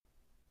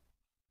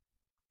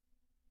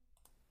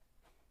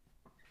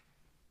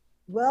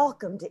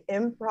Welcome to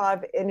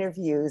Improv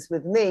Interviews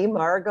with me,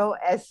 Margot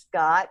S.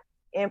 Scott,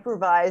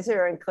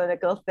 improviser and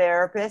clinical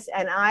therapist.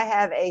 And I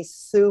have a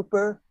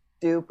super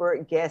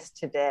duper guest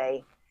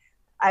today.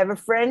 I have a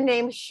friend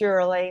named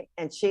Shirley,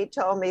 and she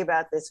told me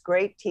about this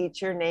great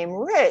teacher named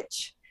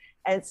Rich.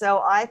 And so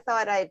I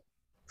thought I'd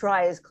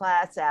try his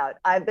class out.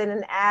 I've been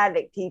an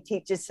addict. He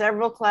teaches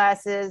several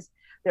classes.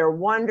 They're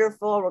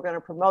wonderful. We're going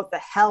to promote the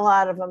hell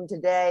out of them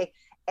today.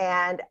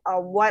 And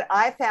what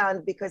I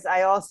found, because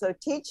I also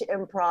teach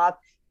improv,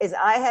 is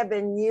I have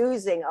been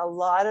using a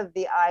lot of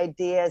the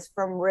ideas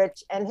from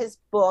Rich and his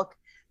book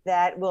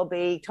that we'll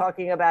be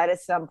talking about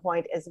at some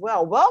point as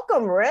well.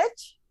 Welcome,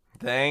 Rich.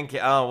 Thank you.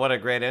 Oh, what a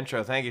great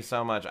intro! Thank you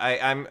so much.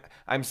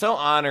 I'm so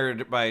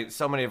honored by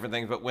so many different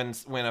things. But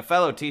when a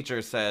fellow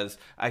teacher says,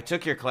 "I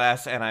took your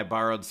class and I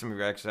borrowed some of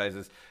your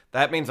exercises,"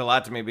 that means a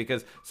lot to me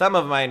because some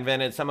of them I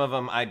invented, some of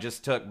them I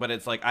just took. But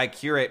it's like I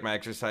curate my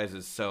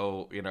exercises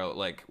so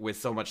like with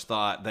so much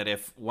thought that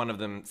if one of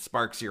them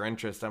sparks your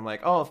interest, I'm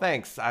like, "Oh,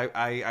 thanks.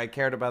 I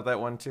cared about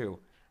that one too."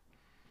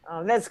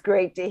 Oh, that's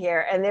great to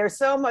hear. And they're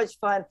so much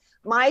fun.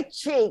 My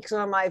cheeks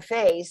on my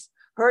face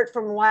hurt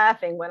from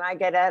laughing when I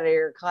get out of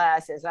your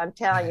classes. I'm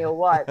telling you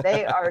what,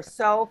 they are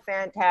so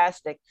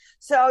fantastic.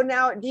 So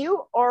now, do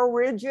you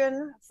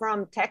origin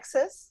from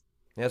Texas?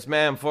 Yes,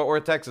 ma'am. Fort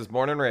Worth, Texas,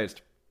 born and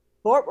raised.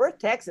 Fort Worth,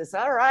 Texas.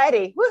 All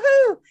righty.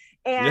 Woohoo.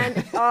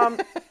 Yeah.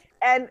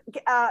 And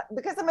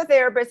because I'm a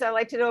therapist, I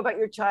like to know about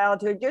your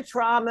childhood, your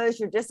traumas,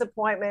 your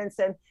disappointments.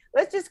 And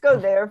let's just go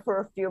there for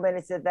a few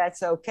minutes if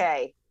that's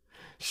okay.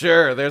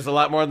 Sure. There's a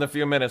lot more than a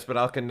few minutes, but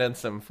I'll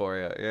condense them for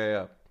you. Yeah,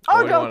 yeah. Oh,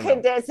 What do you don't want to know?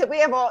 condense it. We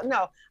have all,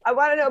 no, I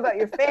want to know about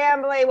your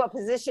family, what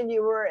position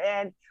you were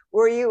in.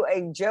 Were you a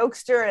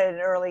jokester at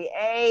an early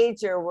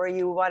age, or were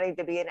you wanting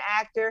to be an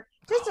actor?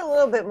 Just a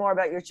little bit more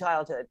about your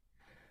childhood.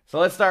 So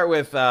let's start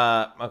with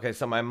okay.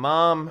 So my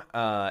mom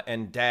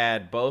and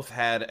dad both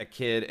had a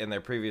kid in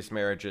their previous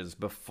marriages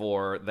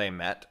before they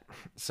met.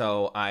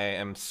 So I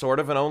am sort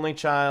of an only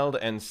child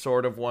and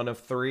sort of one of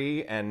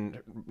three, and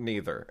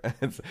neither.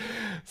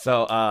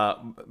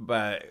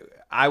 But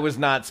I was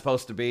not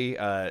supposed to be.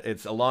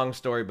 It's a long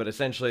story, but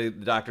essentially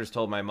the doctors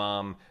told my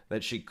mom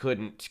that she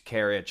couldn't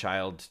carry a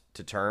child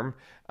to term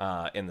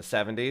in the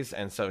 70s,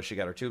 and so she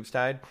got her tubes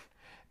tied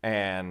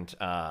and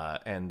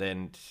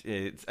then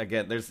it's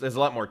again there's a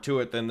lot more to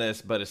it than this,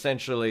 but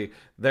essentially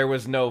there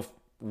was no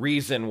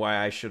reason why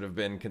I should have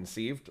been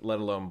conceived,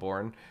 let alone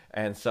born.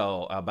 And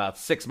so about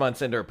 6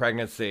 months into her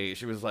pregnancy,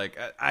 she was like,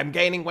 I'm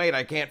gaining weight,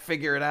 I can't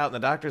figure it out. And the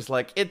doctor's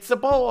like, it's a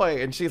boy.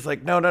 And she's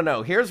like,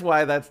 no, here's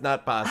why that's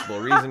not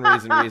possible. Reason,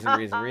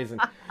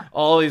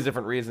 all these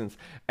different reasons.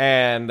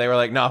 And they were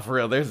like, no, for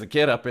real, there's a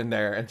kid up in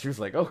there. And she was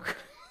like, oh.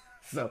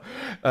 So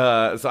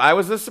I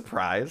was a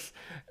surprise,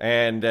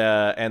 and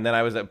then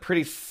I was a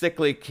pretty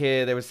sickly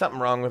kid. There was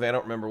something wrong with me. I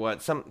don't remember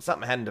what.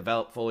 Something hadn't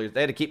developed fully. They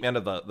had to keep me under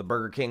the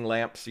Burger King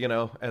lamps,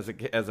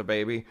 as a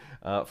baby,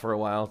 for a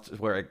while,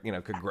 where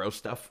I could grow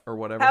stuff or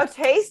whatever. How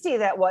tasty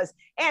that was.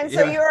 And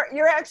so Yeah,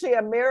 you're actually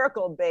a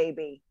miracle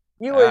baby.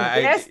 You were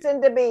I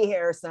destined to be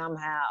here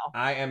somehow.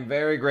 I am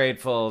very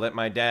grateful that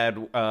my dad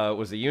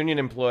was a union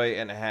employee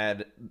and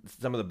had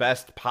some of the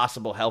best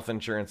possible health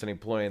insurance an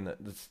employee in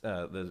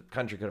the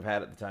country could have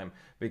had at the time,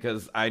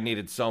 because I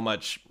needed so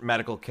much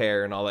medical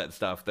care and all that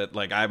stuff that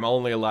like I'm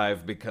only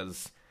alive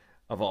because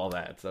of all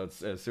that. So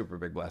it's a super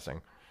big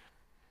blessing.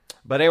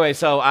 But anyway,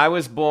 so I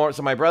was born.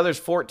 So my brother's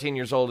 14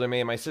 years older than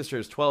me, and my sister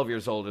is 12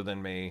 years older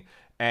than me.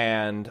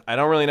 And I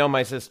don't really know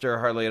my sister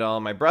hardly at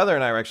all. My brother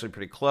and I were actually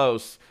pretty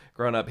close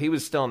growing up. He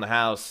was still in the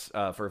house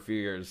for a few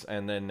years,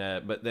 and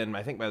but then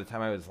I think by the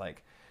time I was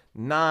like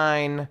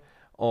 9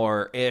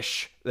 or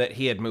ish, that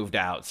he had moved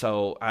out.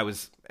 So I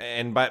was,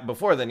 and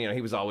before then,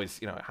 he was always,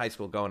 in high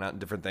school, going out and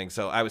different things.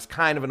 So I was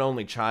kind of an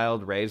only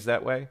child raised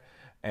that way,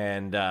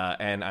 and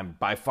I'm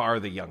by far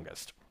the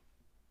youngest.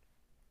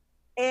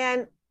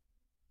 And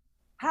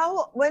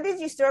when did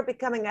you start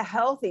becoming a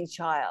healthy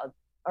child?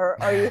 Or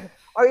are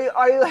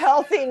you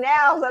healthy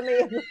now? Let me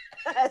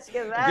ask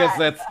you I guess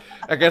that. that's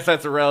I guess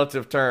that's a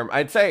relative term.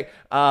 I'd say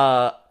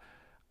I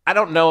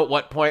don't know at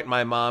what point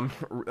my mom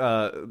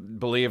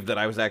believed that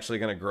I was actually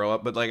going to grow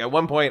up, but like at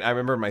one point I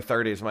remember in my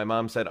 30s, my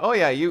mom said, "Oh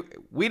yeah,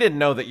 we didn't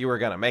know that you were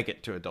going to make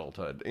it to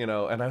adulthood," and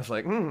I was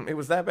like, it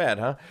was that bad,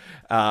 huh?"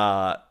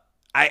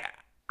 I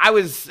I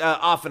was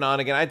off and on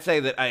again. I'd say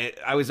that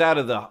I was out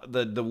of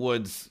the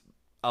woods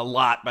a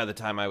lot by the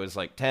time I was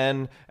like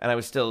 10, and I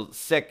was still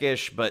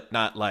sickish, but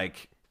not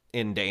like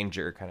in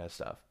danger kind of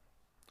stuff.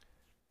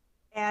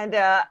 And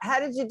how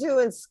did you do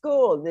in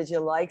school? Did you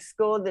like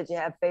school? Did you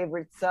have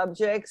favorite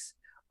subjects?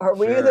 Or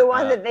were you the Sure.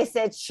 one that they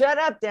said, shut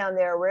up down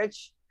there,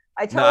 Rich?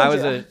 I No, told I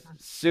was you. a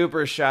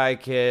super shy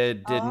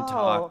kid, didn't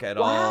talk Oh, at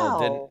all,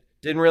 didn't wow.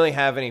 didn't really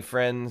have any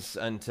friends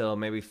until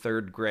maybe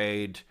third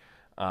grade.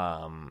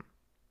 Um,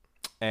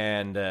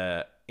 and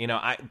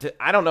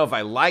I don't know if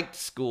I liked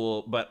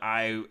school, but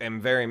I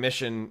am very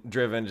mission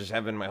driven, just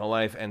have been my whole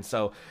life. And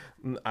so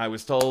I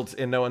was told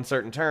in no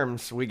uncertain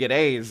terms, we get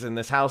A's in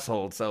this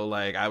household. So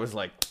like I was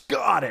like,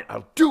 got it,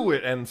 I'll do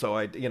it. And so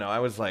I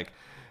was like,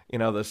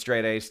 the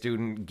straight A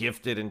student,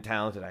 gifted and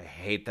talented. I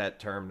hate that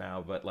term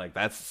now, but like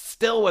that's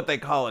still what they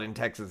call it in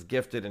Texas,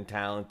 gifted and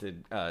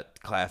talented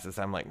classes.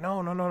 I'm like,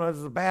 no, no, no, no, this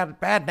is a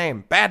bad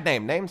name. Bad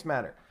name. Names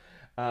matter.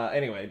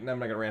 Anyway, I'm not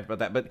gonna rant about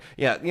that, but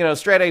yeah,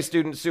 straight A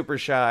student, super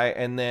shy,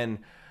 and then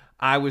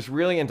I was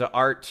really into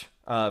art,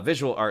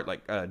 visual art,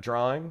 like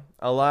drawing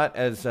a lot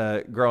as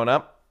growing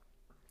up.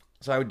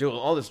 So I would do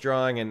all this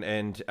drawing, and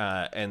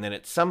then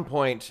at some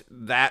point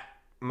that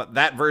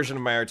version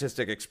of my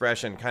artistic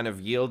expression kind of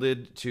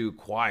yielded to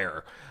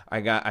choir.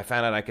 I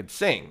found out I could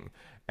sing.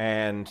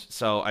 And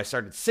so I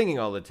started singing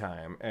all the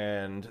time.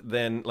 And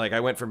then like I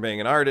went from being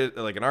an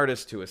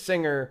artist to a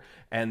singer,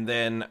 and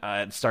then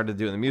I started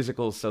doing the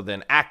musicals, so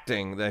then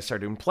acting, then I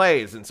started doing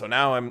plays. And so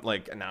now I'm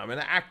an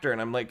actor, and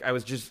I'm like I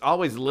was just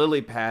always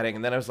lily padding,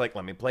 and then I was like,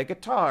 let me play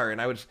guitar, and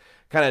I was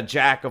kind of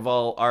jack of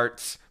all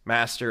arts,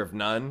 master of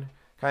none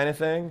kind of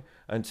thing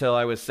until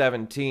I was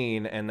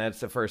 17, and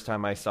that's the first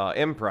time I saw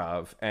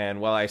improv.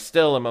 And while I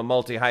still am a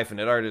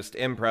multi-hyphenate artist,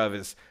 improv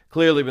has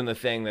clearly been the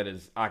thing that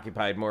has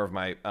occupied more of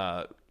my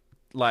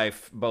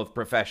life, both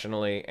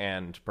professionally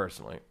and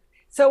personally.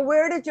 So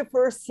where did you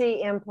first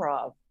see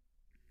improv?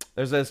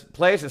 There's this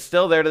place that's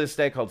still there to this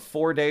day called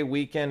 4-Day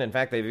Weekend. In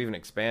fact, they've even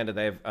expanded.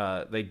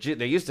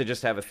 They used to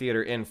just have a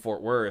theater in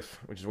Fort Worth,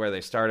 which is where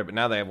they started, but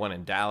now they have one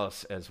in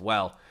Dallas as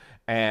well.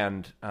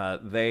 And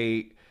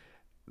they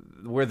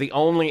were the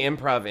only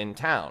improv in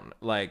town.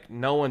 Like,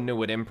 no one knew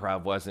what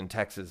improv was in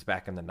Texas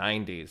back in the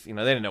 90s. They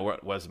didn't know what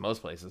it was in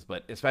most places,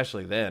 but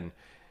especially then.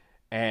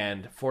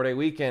 And 4-Day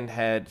Weekend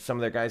some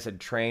of their guys had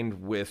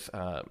trained with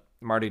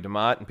Marty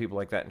DeMott and people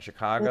like that in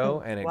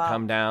Chicago, and had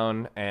come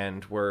down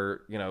and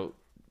were,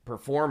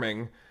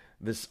 performing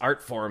this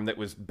art form that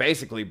was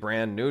basically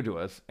brand new to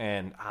us.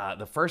 And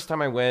the first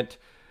time I went,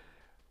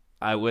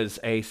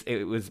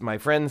 it was my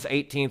friend's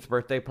 18th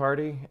birthday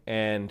party,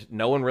 and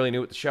no one really knew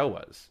what the show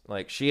was.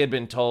 Like, she had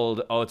been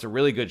told, oh, it's a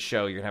really good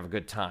show, you're gonna have a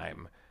good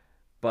time,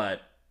 but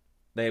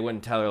they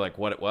wouldn't tell her like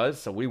what it was.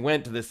 So we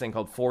went to this thing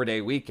called 4-Day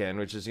Weekend,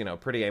 which is,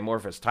 pretty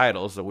amorphous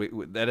title, so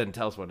that didn't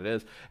tell us what it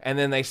is. And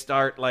then they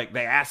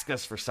ask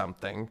us for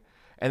something,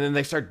 and then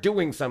they start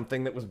doing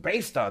something that was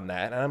based on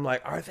that, and I'm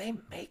like, are they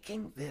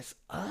making this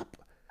up?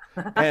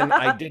 And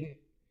I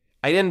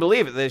didn't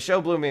believe it. The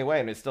show blew me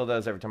away, and it still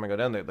does every time I go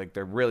down there. Like,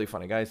 they're really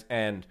funny guys,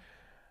 and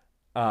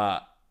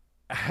I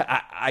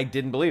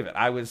didn't believe it.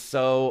 I was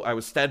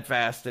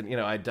steadfast,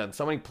 and I'd done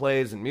so many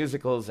plays and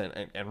musicals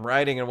and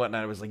writing and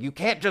whatnot. I was like, you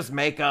can't just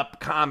make up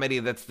comedy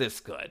that's this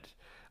good.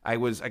 I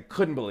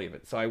couldn't believe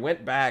it. So I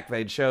went back. They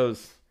had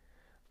shows.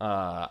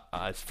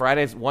 It's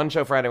Fridays, one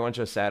show Friday, one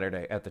show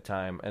Saturday at the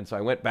time, and so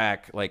I went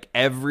back like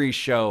every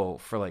show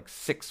for like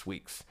 6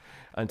 weeks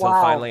until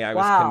finally I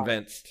was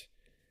convinced.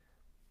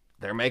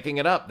 They're making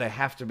it up. They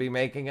have to be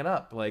making it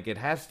up. Like, it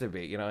has to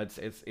be.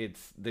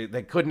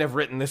 They couldn't have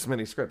written this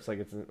many scripts. Like,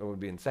 it would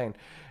be insane.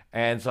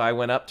 And so I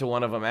went up to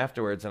one of them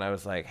afterwards, and I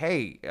was like,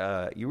 hey,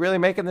 you really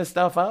making this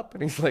stuff up?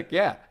 And he's like,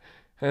 yeah.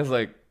 And I was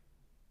like,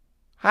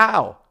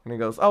 how? And he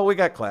goes, oh, we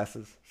got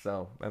classes.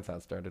 So that's how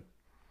it started.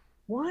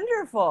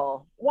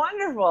 Wonderful.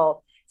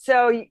 Wonderful.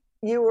 So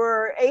you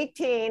were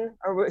 18,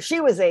 or she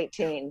was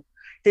 18.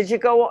 Did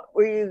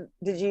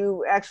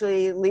you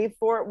actually leave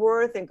Fort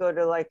Worth and go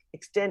to like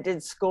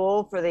extended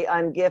school for the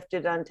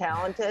ungifted,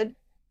 untalented?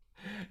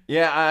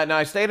 Yeah, no,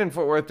 I stayed in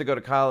Fort Worth to go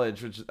to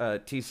college, which is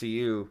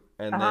TCU,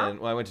 and then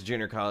I went to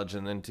junior college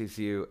and then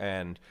TCU,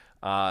 and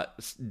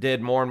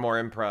did more and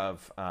more improv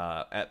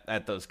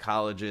at those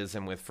colleges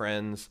and with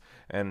friends.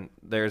 And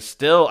there's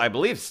still, I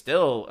believe,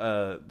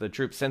 the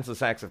troupe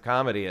Senseless Acts of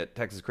Comedy at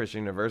Texas Christian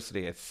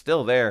University. It's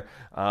still there.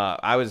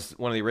 I was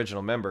one of the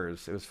original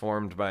members. It was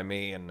formed by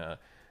me and a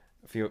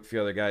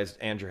few other guys.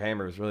 Andrew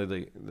Hamer was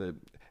really the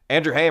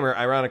Andrew Hamer,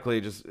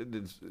 ironically,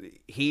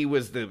 he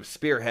was the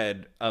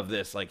spearhead of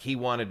this. Like, he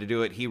wanted to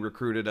do it. He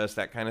recruited us,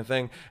 that kind of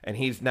thing. And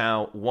he's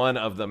now one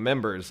of the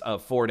members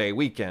of 4-Day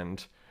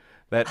Weekend,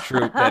 that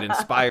troupe that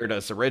inspired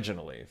us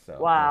originally. So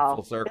wow,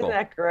 full circle. Isn't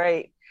that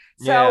great?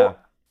 Yeah.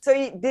 So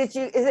is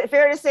it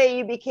fair to say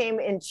you became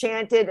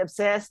enchanted,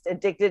 obsessed,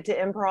 addicted to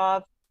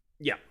improv?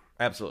 Yeah,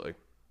 absolutely.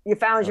 You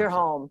found your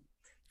home.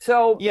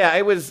 So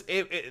yeah,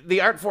 the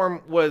art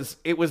form was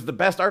the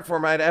best art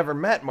form I'd ever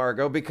met,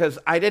 Margot, because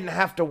I didn't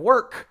have to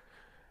work.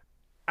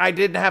 I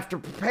didn't have to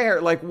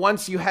prepare. Like,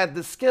 once you had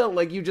the skill,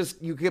 like, you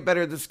get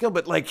better at the skill,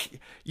 but like,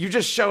 you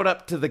just showed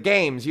up to the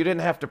games. You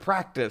didn't have to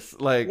practice.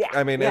 Like, yeah,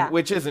 I mean,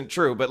 which isn't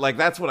true, but like,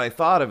 that's what I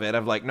thought of it.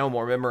 Of like, no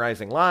more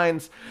memorizing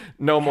lines,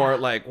 no more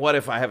like, what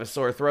if I have a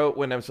sore throat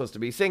when I'm supposed to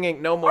be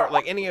singing? No more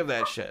like any of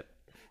that shit.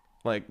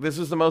 Like, this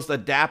is the most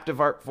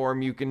adaptive art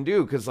form you can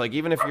do, because like,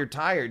 even if you're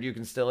tired, you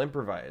can still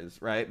improvise,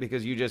 right?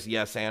 Because you just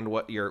yes and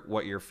what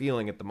you're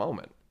feeling at the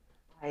moment.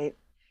 Right.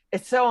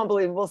 It's so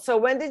unbelievable. So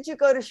when did you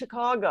go to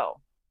Chicago?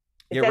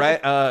 You're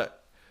right.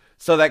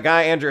 So that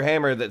guy, Andrew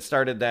Hamer, that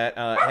started that,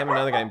 him and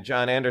another guy named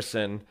John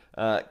Anderson,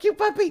 cute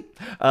puppy,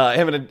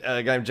 him and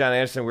a guy named John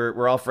Anderson,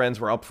 we're all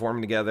friends, we're all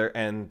performing together,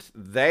 and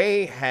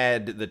they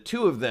had, the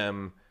two of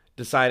them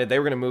decided they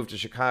were going to move to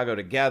Chicago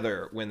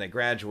together when they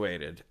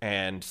graduated.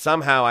 And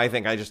somehow I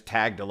think I just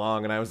tagged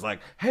along and I was like,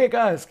 hey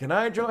guys, can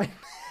I join?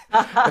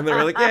 And they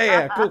were like,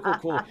 yeah,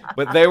 cool.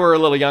 But they were a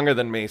little younger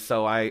than me.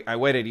 So I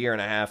waited a year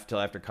and a half till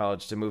after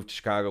college to move to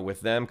Chicago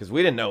with them because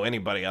we didn't know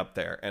anybody up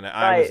there. And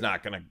Right.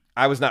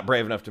 I was not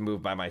brave enough to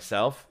move by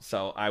myself.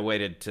 So I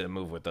waited to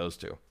move with those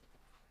two.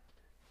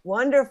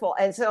 Wonderful.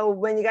 And so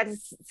when you got to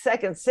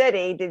Second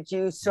City, did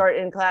you start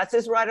in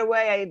classes right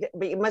away?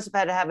 But you must have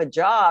had to have a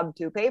job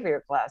to pay for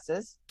your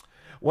classes.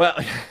 Well,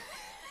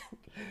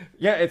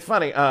 yeah, it's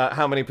funny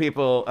how many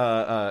people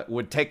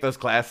would take those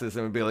classes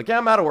and would be like, "Yeah,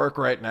 I'm out of work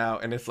right now,"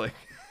 and it's like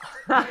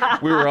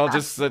we were all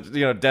just such,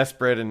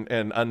 desperate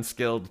and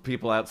unskilled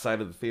people outside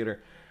of the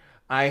theater.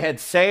 I had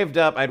saved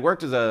up. I'd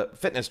worked as a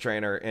fitness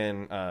trainer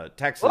in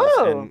Texas,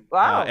 Oh,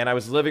 wow. and I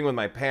was living with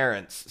my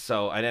parents,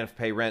 so I didn't have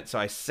to pay rent. So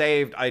I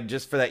saved. I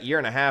just for that year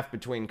and a half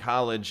between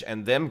college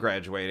and them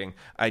graduating,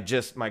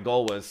 my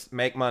goal was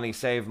make money,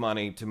 save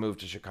money to move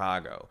to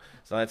Chicago.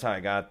 So that's how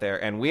I got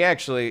there. And we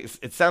actually,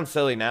 it sounds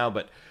silly now,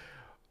 but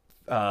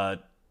I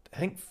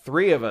think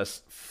three of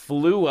us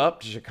flew up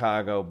to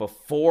Chicago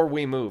before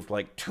we moved,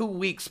 like 2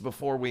 weeks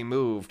before we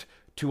moved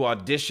to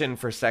audition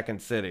for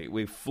Second City.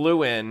 We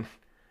flew in,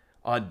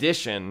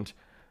 auditioned,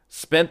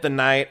 spent the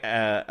night,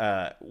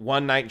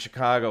 one night in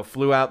Chicago,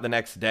 flew out the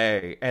next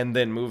day, and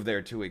then moved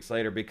there 2 weeks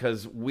later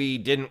because we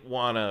didn't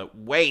want to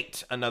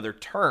wait another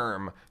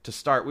term to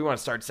start. We want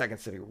to start Second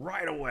City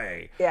right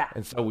away. Yeah.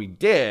 And so we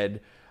did.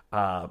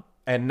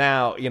 And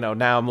now,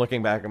 now I'm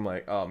looking back, I'm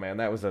like, oh man,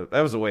 that was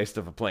a waste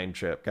of a plane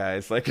trip,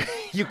 guys. Like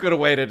you could have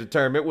waited a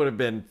term. It would have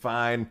been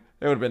fine.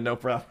 There would have been no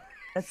problem.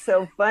 That's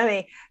so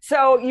funny.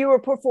 So you were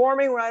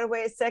performing right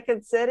away at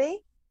Second City?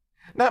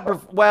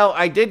 Well,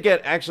 I did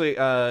get actually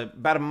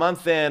about a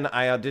month in.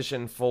 I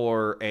auditioned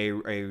for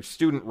a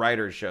student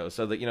writer show,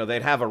 so that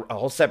they'd have a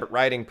whole separate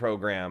writing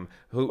program.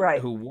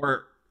 Right. Who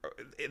weren't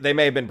they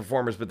may have been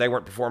performers, but they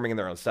weren't performing in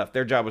their own stuff.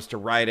 Their job was to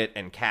write it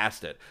and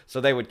cast it.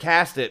 So they would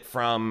cast it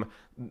from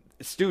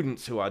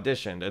students who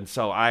auditioned, and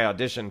so I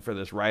auditioned for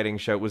this writing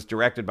show. It was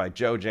directed by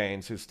Joe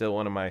Janes, who's still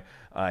one of my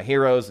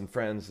heroes and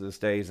friends to this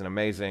day. He's an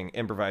amazing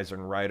improviser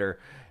and writer,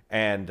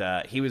 and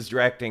he was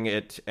directing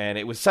it, and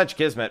it was such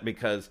kismet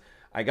because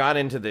I got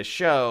into this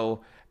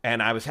show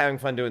and I was having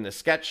fun doing this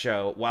sketch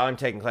show while I'm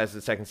taking classes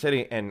at Second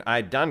City, and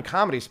I'd done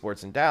Comedy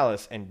Sports in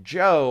Dallas, and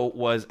Joe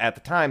was at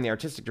the time the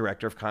artistic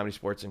director of Comedy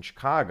Sports in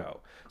Chicago.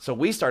 So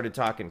we started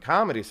talking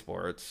Comedy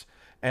Sports,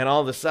 and all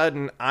of a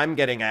sudden I'm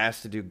getting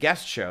asked to do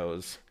guest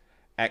shows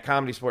at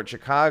Comedy Sports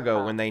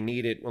Chicago when they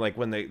needed, like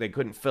when they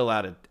couldn't fill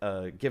out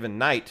a given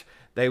night,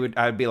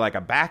 I'd be like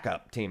a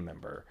backup team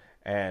member.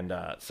 And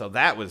so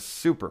that was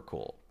super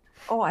cool.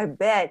 Oh, I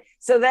bet.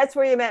 So that's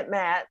where you met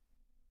Matt,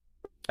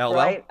 LL?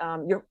 right?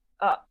 You're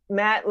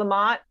Matt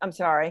Lamont. I'm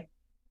sorry.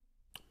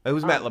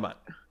 Who's Matt Lamont?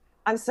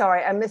 I'm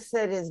sorry. I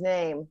missaid his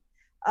name.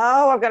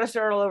 Oh, I've got to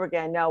start all over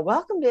again. No,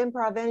 welcome to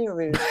Improv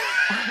Interviews.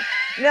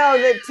 No,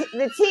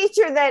 the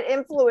teacher that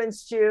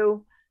influenced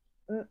you.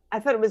 I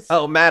thought it was.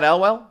 Oh, Matt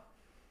Elwell?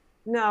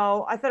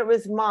 No, I thought it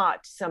was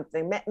Mott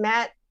something.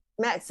 Matt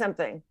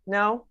something.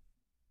 No.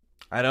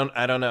 I don't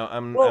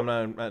know. Well,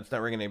 I'm not. It's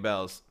not ringing any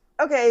bells.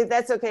 Okay,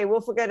 that's okay.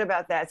 We'll forget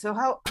about that. So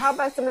how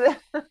about some of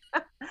the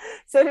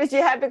So did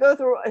you have to go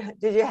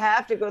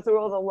through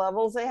all the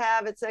levels they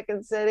have at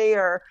Second City,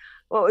 or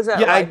what was that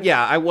Yeah, like?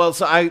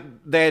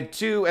 they had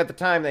two at the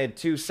time. They had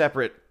two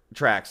separate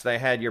tracks. They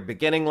had your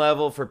beginning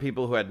level for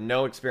people who had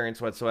no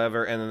experience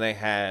whatsoever, and then they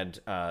had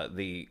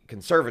the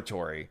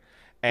conservatory,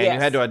 and you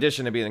had Yes. to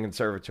audition to be in the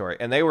conservatory.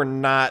 And they were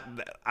not.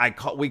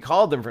 We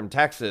called them from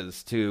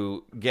Texas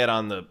to get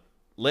on the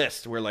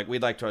list. We're like,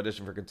 we'd like to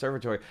audition for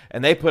conservatory,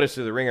 and they put us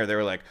through the ringer. They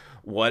were like,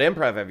 what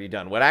improv have you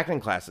done? What acting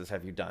classes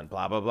have you done?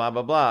 Blah blah blah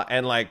blah blah.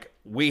 And like,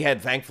 we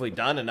had thankfully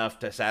done enough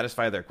to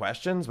satisfy their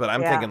questions, but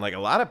I'm Yeah. thinking like a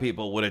lot of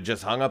people would have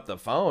just hung up the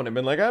phone and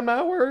been like, I'm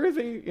not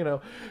worthy,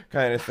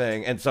 kind of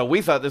thing. And so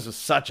we thought this was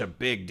such a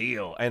big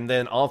deal, and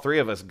then all three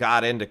of us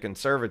got into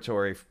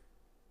conservatory,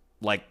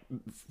 like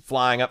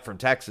flying up from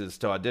Texas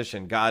to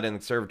audition, got in the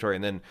conservatory,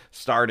 and then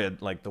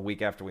started like the week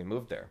after we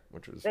moved there,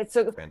 which was That's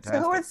so. So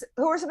fantastic.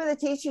 who are some of the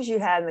teachers you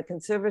had in the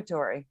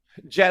conservatory?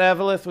 Jen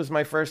Evelith was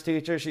my first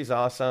teacher. She's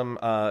awesome.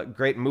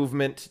 Great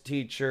movement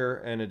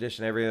teacher, in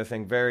addition to every other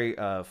thing. Very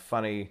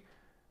funny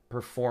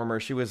performer.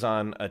 She was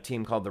on a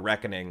team called The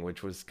Reckoning,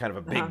 which was kind of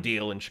a big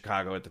deal in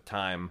Chicago at the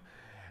time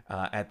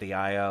at the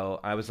IO.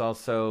 I was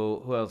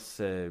also, who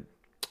else?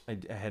 I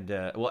had,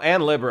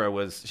 Ann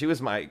Libera she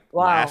was my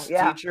Wow. last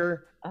Yeah.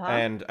 teacher. Uh-huh.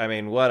 And I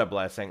mean, what a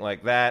blessing.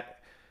 Like that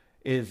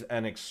is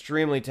an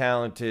extremely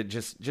talented,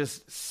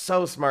 just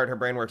so smart. Her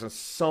brain works on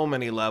so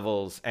many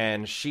levels.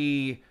 And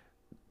she,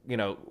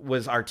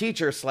 was our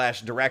teacher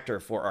slash director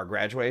for our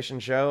graduation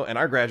show. And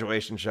our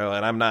graduation show,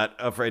 and I'm not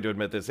afraid to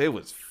admit this, it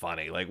was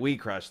funny. Like we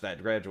crushed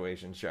that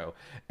graduation show.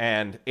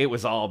 And it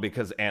was all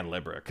because Ann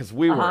Libera, because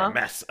we were a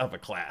mess of a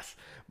class.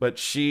 But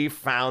she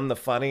found the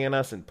funny in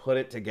us and put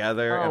it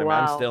together. Oh, And I'm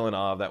wow. still in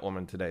awe of that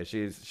woman today.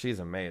 She's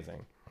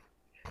amazing.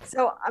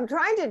 So I'm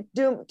trying to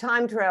do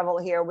time travel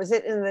here. Was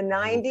it in the Ooh.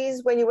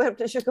 90s when you went up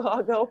to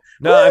Chicago?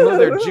 No, I moved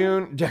there Woo!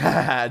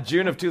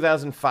 June of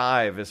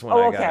 2005 is when Oh,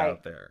 I got okay.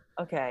 out there.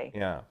 Okay.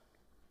 Yeah.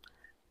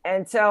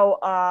 And so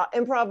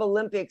Improv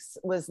Olympics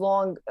was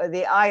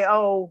the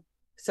IO,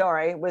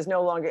 sorry, was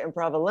no longer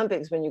Improv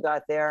Olympics when you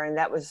got there. And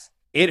that was,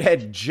 It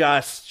had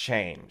just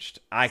changed.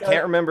 I so,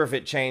 can't remember if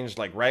it changed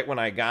like right when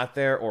I got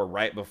there or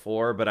right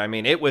before, but I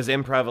mean, it was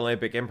Improv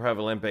Olympic,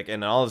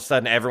 and all of a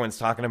sudden everyone's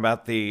talking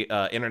about the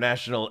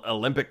International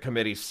Olympic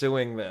Committee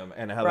suing them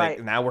and how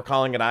right. now we're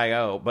calling it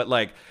IO, but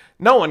like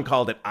no one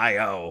called it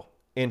IO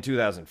in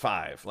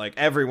 2005. Like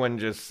everyone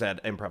just said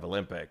Improv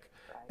Olympic,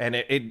 and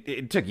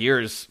it took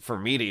years for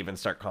me to even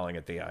start calling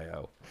it the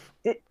IO.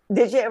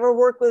 Did you ever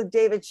work with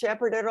David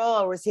Shepard at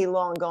all, or was he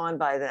long gone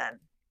by then?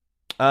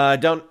 I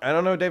don't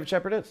know who David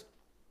Shepard is.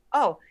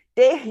 Oh,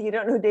 Dave, you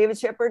don't know who David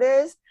Shepard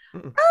is?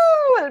 Mm-mm.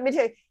 Oh, let me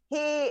tell you,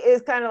 he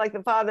is kind of like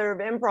the father of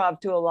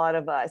improv to a lot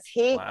of us.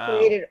 Wow.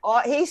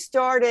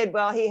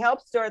 He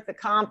helped start the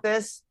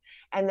Compass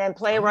and then Oh,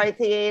 Playwright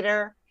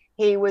Theater.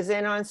 He was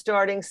in on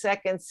starting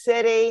Second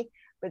City,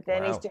 but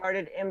then he wow.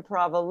 started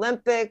Improv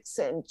Olympics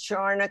and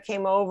Charna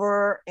came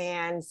over.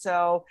 And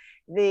so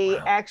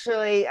Wow.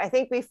 I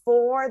think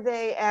before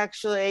they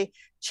actually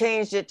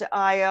changed it to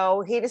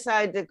IO, he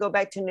decided to go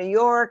back to New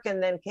York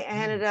and then Mm.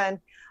 Canada. And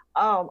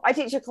I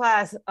teach a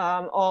class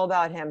all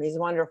about him. He's a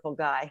wonderful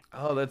guy.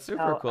 Oh, that's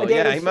super So cool.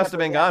 Yeah, David he must have Shepard,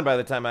 been yeah, gone by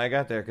the time I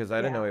got there because I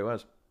didn't know yeah, who he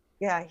was.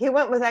 yeah. He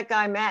went with that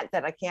guy Matt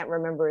that I can't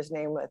remember his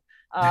name with.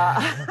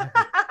 Uh,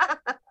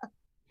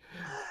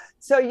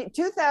 so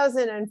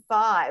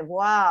 2005,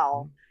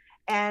 wow.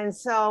 And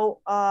so,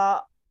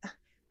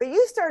 but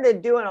you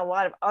started doing a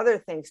lot of other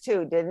things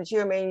too, didn't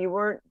you? I mean, you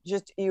weren't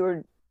just you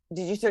were.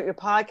 Did you start your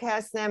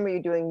podcast then? Were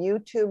you doing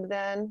YouTube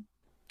then?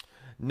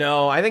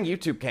 No, I think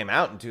YouTube came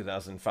out in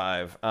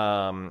 2005.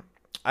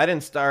 I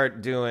didn't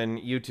start doing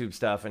YouTube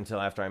stuff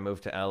until after I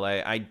moved to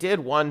LA. I did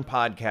one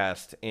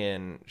podcast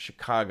in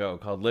Chicago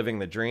called Living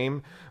the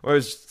Dream, where it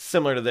was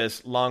similar to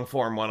this long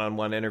form one on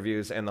one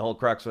interviews. And the whole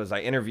crux was I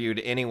interviewed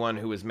anyone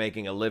who was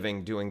making a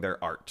living doing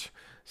their art.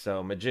 So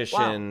Wow,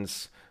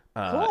 magicians,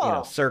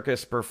 cool.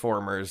 circus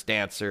performers,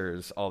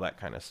 dancers, all that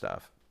kind of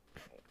stuff.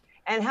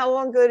 And how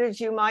long ago did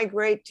you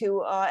migrate to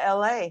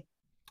LA?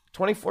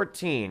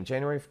 2014,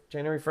 January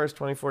 1st,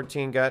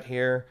 2014 got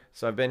here.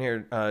 So I've been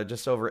here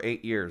just over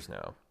 8 years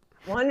now.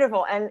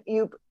 Wonderful. And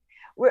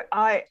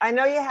I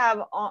know you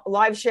have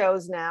live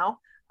shows now.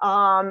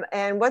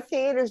 And what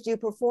theaters do you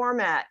perform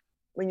at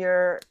when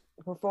you're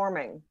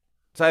performing?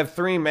 So I have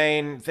three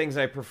main things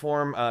I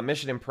perform.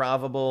 Mission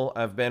Improbable,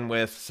 I've been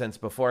with since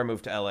before I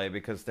moved to LA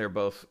because they're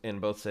both in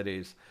both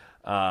cities.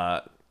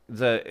 Uh,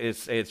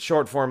 it's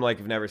short form like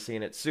you've never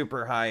seen it.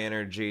 Super high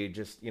energy,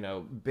 just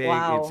big.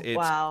 Wow,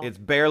 wow. It's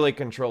barely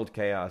controlled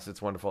chaos.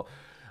 It's wonderful.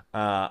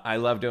 I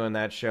love doing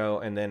that show.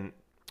 And then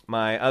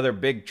my other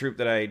big troupe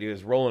that I do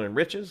is Roland and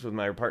Riches with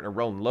my partner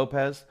Roland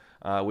Lopez.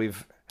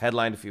 We've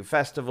headlined a few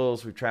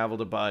festivals. We've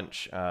traveled a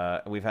bunch.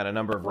 We've had a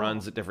number of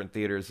runs Cool. at different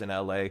theaters in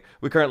LA.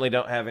 We currently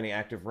don't have any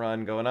active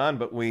run going on,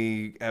 but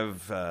we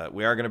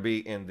are going to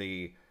be in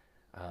the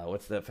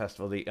what's the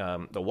festival?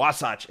 The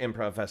Wasatch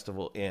Improv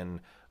Festival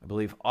in I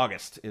believe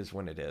August is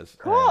when it is, and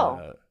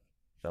Cool.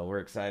 so we're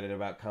excited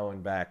about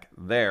going back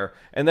there.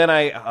 And then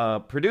I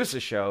produce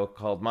a show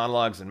called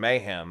Monologues and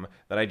Mayhem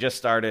that I just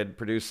started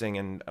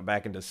producing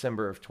back in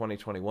December of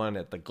 2021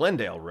 at the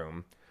Glendale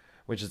Room,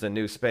 which is a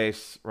new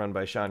space run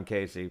by Sean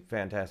Casey.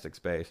 Fantastic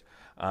space.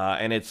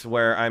 And it's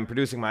where I'm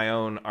producing my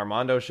own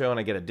Armando show, and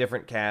I get a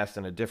different cast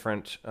and a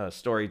different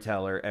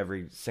storyteller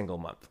every single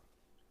month.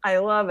 I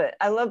love it.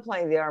 I love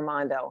playing the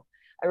Armando.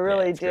 I Yeah,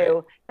 really it's great.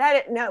 do.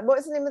 Now, what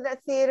was the name of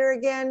that theater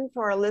again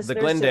for our The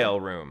listeners to Glendale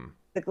Room.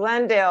 the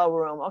Glendale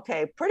Room?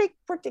 Okay, pretty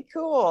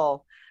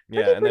cool.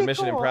 Yeah, and then Pretty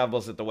Mission cool. Improbable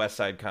is at the West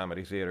Side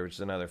Comedy Theater, which is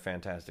another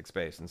fantastic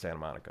space in Santa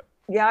Monica.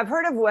 Yeah, I've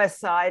heard of West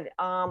Side.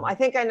 I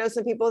think I know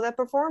some people that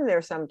perform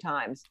there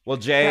sometimes. Well,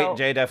 So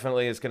Jay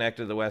definitely is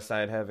connected to the West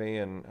Side Heavy,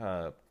 and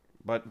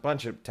but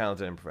bunch of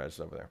talented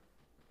improvisers over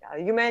there.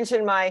 you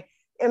mentioned my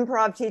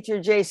improv teacher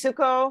Jay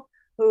Suko,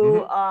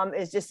 who Hmm.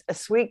 is just a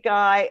sweet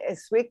guy,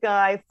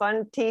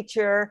 fun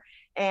teacher,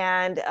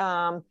 and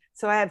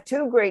so I have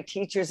two great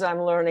teachers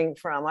I'm learning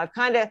from. I've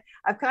kind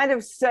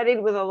of studied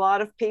with a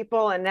lot of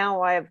people, and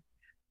now I've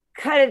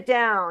cut it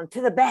down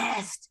to the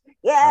best. I'm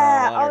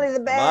Yeah, honored. only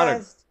the I'm honored.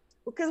 best.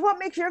 Because what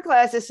makes your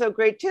classes so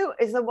great too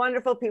is the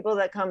wonderful people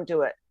that come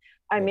to it.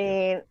 I Thank you.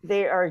 mean,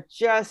 they are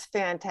just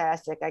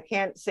fantastic. I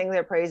can't sing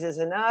their praises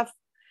enough.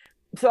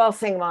 So I'll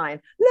sing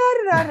mine. La,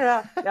 da,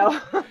 da, da.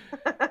 No.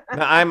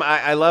 No,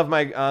 I love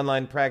my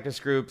online practice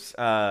groups,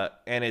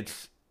 and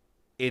it's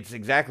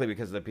exactly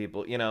because of the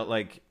people.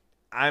 Like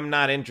I'm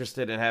not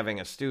interested in having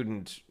a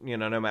student,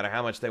 no matter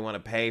how much they want to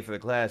pay for the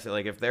class.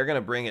 Like if they're gonna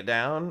bring it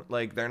down,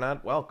 like they're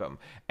not welcome.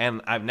 And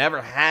I've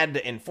never had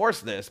to enforce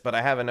this, but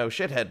I have a no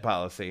shithead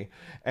policy.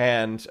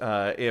 And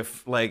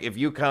if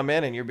you come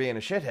in and you're being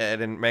a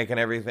shithead and making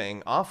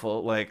everything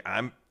awful, like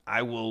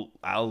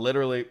I'll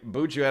literally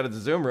boot you out of the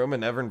Zoom room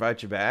and never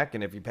invite you back.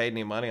 And if you paid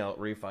any money, I'll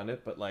refund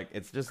it. But like,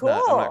 it's just Cool.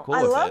 not, I'm not cool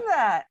I with love it.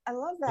 that. I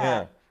love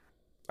Yeah.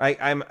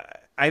 that.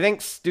 I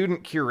think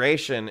student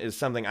curation is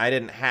something I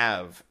didn't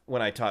have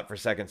when I taught for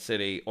Second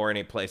City or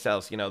any place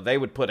else. You know, they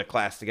would put a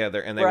class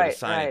together and they would Right,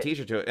 assign a right.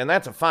 teacher to it, and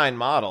that's a fine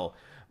model.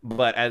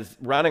 But as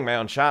running my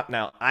own shop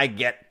now, I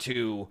get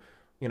to,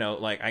 you know,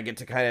 like I get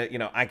to kind of, you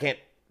know, I can't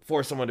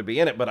force someone to be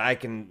in it, but I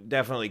can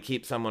definitely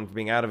keep someone from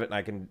being out of it, and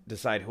I can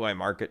decide who I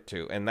market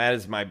to, and that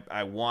is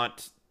I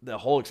want the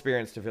whole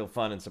experience to feel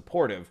fun and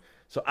supportive.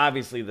 So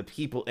obviously, the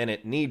people in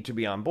it need to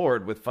be on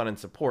board with fun and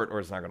support, or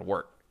it's not going to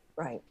work.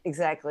 Right,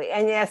 exactly.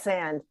 And yes,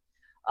 anding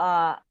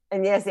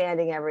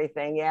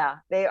everything. Yeah,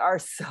 they are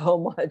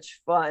so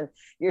much fun.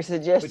 Your Which is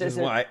suggestions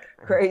are why,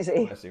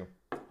 crazy. bless you.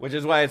 Which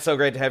is why it's so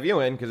great to have you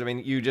in, because I mean,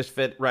 you just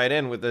fit right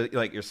in with the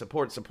like your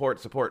support,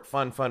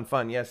 fun, fun,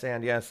 fun. Yes,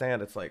 and yes,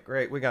 and it's like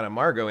great. We got a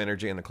Margot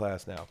energy in the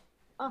class now.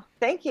 Oh,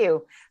 thank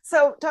you.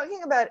 So,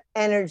 talking about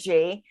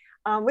energy,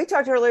 we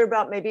talked earlier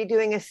about maybe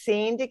doing a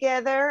scene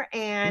together,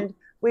 and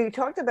we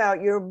talked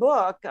about your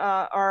book.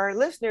 Our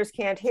listeners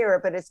can't hear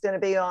it, but it's going to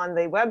be on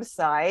the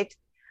website.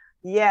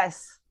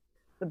 Yes,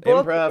 the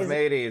book Improv is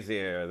made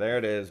easier. There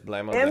it is.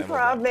 Blamo, blamo,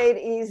 Improv blamo. Made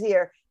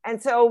Easier. And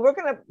so we're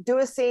going to do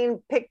a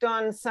scene picked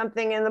on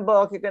something in the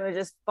book. You're going to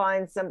just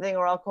find something,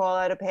 or I'll call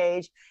out a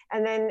page.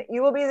 And then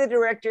you will be the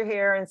director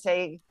here and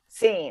say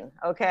scene.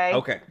 Okay.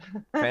 Okay,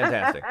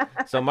 fantastic.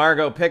 So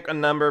Margot, pick a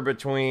number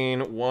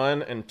between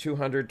 1 and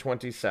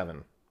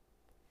 227.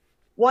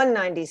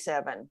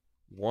 197.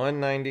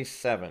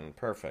 197.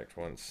 Perfect.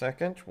 1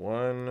 second.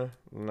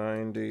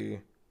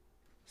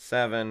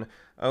 197.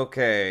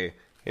 Okay.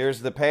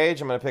 Here's the page.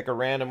 I'm going to pick a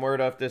random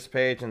word off this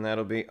page, and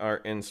that'll be our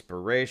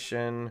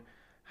inspiration.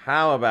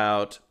 How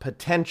about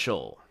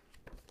potential?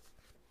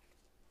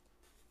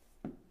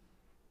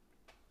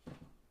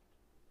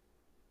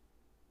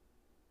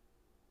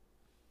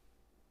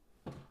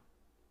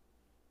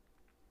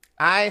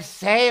 I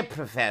say,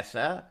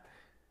 Professor,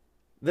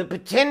 the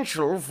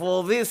potential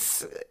for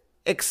this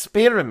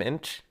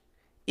experiment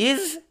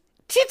is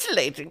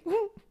titillating.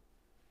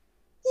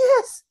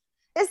 Yes,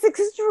 it's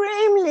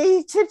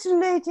extremely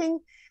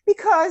titillating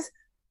because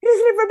it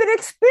has never been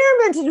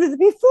experimented with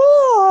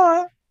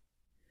before.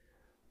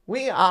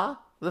 We are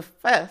the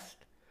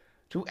first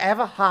to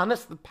ever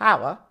harness the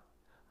power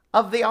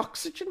of the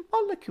oxygen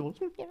molecule.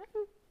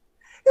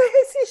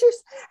 It's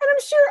just, and I'm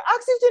sure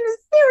oxygen is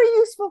very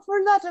useful for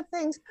a lot of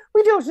things.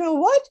 We don't know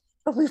what,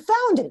 but we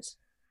found it.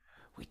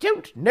 We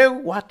don't know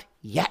what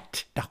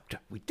yet, Doctor.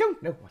 We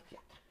don't know what yet.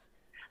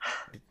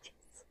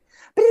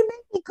 But it may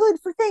be good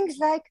for things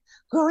like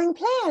growing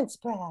plants,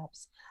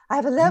 perhaps. I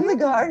have a lovely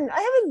garden.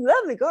 I have a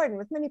lovely garden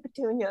with many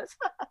petunias.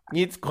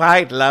 It's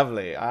quite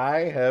lovely.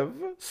 I have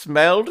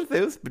smelled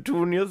those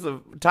petunias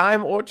a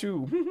time or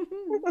two.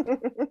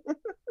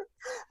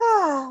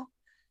 ah,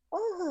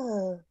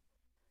 oh,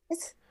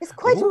 it's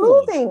quite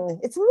Ooh.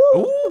 moving. It's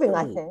moving,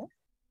 I Ooh. think.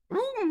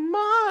 Oh,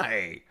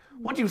 my.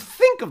 What do you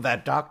think of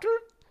that, Doctor?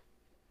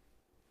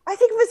 I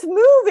think if it's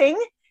moving,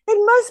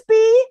 it must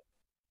be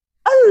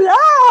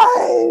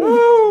alive.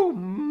 Oh,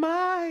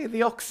 my.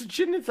 The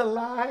oxygen is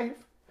alive.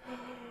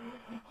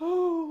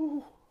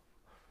 Oh.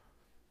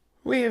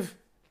 We have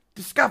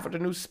discovered a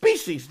new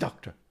species,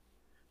 Doctor.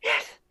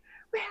 Yes,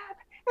 we have.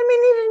 And we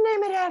need to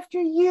name it after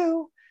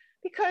you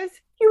because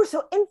you were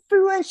so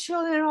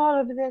influential in all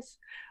of this.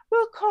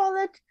 We'll call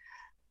it,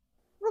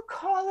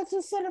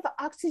 instead of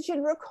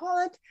oxygen, we'll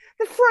call it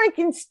the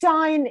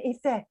Frankenstein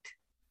effect.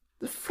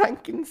 The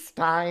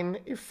Frankenstein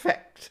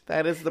effect.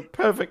 That is the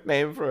perfect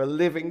name for a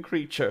living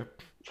creature.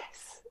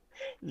 Yes.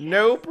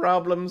 No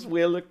problems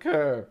will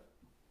occur.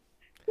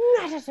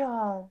 Not at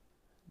all.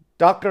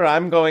 Doctor,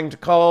 I'm going to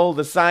call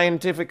the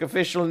scientific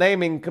official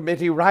naming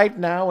committee right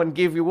now and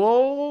give you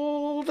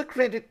all the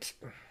credit.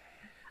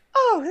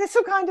 Oh, that's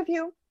so kind of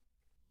you.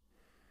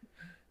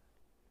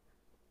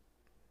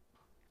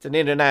 It's an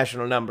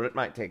international number. It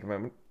might take a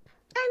moment.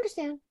 I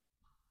understand.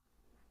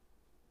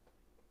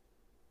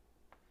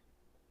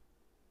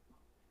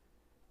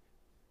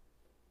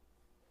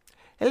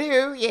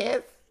 Hello,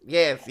 yes.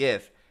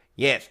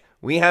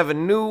 We have a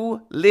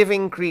new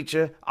living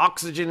creature.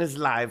 Oxygen is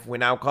live. We're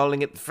now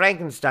calling it the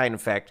Frankenstein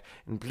effect.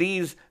 And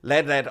please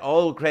let that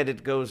all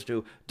credit goes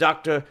to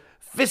Dr.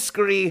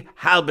 Fiskery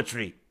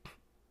Halbatry.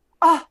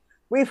 Oh,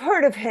 we've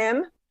heard of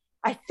him.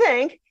 I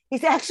think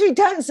he's actually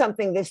done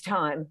something this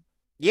time.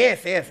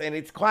 Yes, and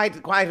it's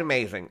quite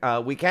amazing.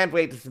 We can't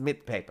wait to submit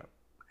the paper.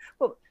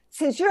 Well,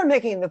 since you're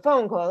making the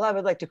phone call, I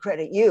would like to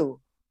credit you.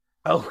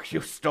 Oh,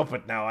 you stop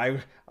it now.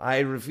 I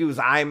refuse.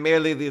 I'm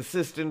merely the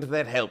assistant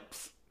that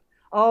helps.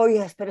 Oh,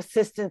 yes, but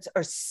assistants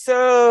are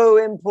so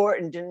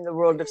important in the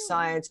world of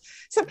science.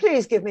 So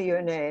please give me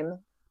your name.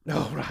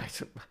 Oh,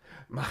 right.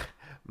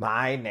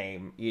 My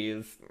name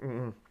is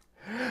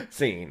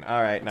Scene.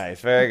 All right,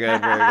 nice. Very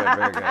good.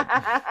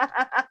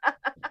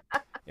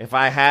 If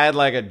I had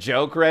like a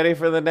joke ready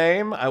for the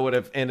name, I would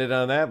have ended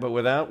on that. But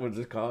without, we'll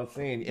just call it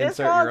Scene. Just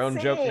Insert call your it own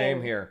joke Scene.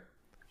 name here.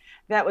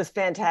 That was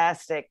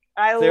fantastic.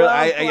 I So love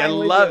I playing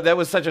with love you. that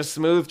was such a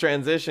smooth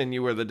transition.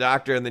 You were the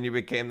doctor, and then you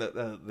became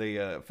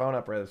the phone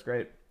operator. That's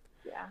great.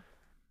 Yeah,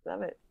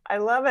 love it. I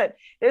love it.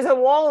 There's a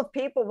wall of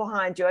people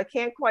behind you. I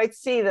can't quite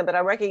see them, but I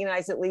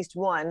recognize at least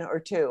one or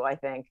two, I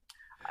think.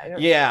 I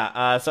don't.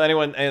 Yeah. So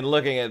anyone and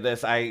looking at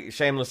this, I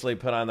shamelessly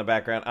put on the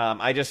background.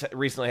 I just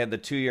recently had the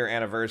 2 year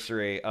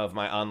anniversary of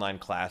my online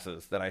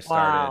classes that I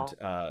Wow.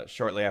 started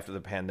shortly after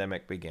the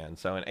pandemic began.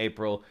 So in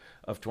April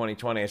of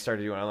 2020, I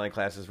started doing online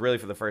classes really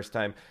for the first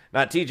time,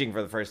 not teaching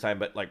for the first time,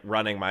 but like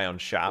running my own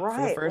shop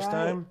for the Right, first right.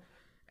 time.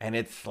 And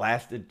it's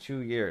lasted 2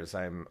 years.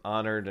 I'm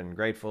honored and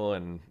grateful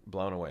and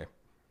blown away.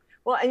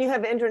 Well, and you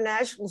have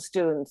international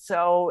students,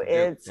 so I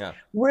do. it's Yeah.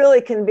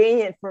 really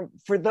convenient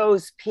for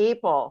those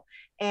people.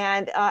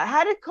 And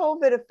how did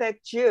COVID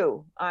affect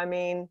you? I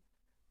mean,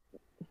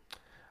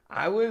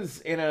 I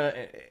was in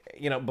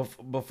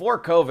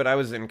before COVID, I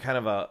was in kind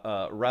of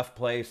a rough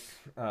place.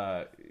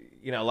 A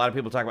lot of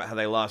people talk about how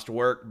they lost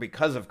work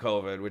because of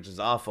COVID, which is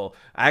awful.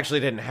 I actually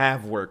didn't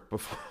have work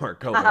before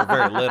COVID, or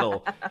very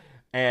little.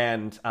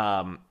 And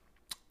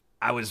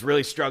I was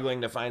really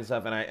struggling to find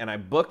stuff. And I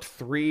booked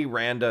 3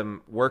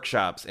 random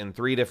workshops in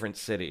 3 different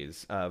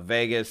cities,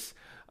 Vegas,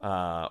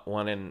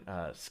 one in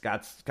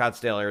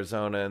Scottsdale,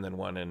 Arizona, and then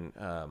one in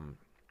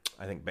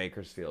I think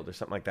Bakersfield or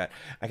something like that.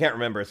 I can't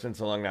remember. It's been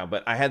so long now.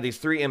 But I had these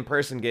 3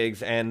 in-person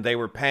gigs, and they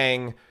were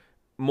paying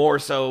more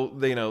so,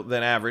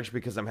 than average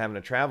because I'm having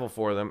to travel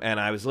for them. And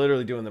I was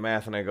literally doing the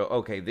math, and I go,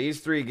 okay,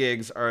 these 3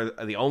 gigs are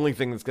the only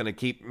thing that's going to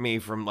keep me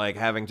from like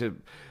having to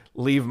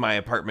leave my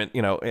apartment,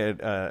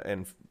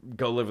 and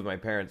go live with my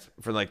parents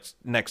for like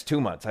next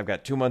 2 months. I've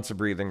got 2 months of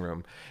breathing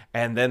room,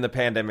 and then the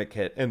pandemic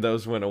hit, and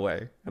those went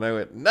away, and I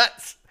went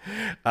nuts.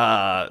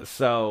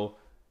 So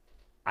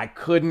I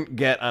couldn't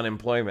get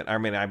unemployment. I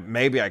mean,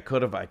 maybe I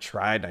could have. I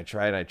tried.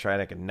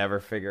 I could never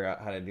figure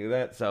out how to do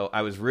that. So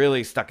I was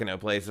really stuck in a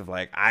place of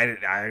like,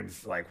 I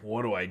was like,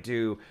 what do I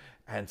do?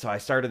 And so I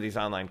started these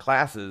online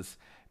classes,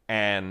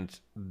 and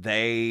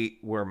they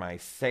were my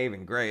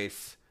saving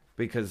grace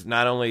because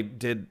not only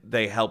did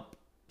they help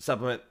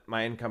supplement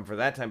my income for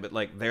that time, but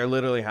like they're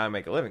literally how I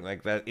make a living.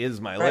 Like that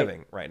is my right.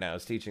 living right now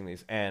is teaching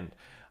these. And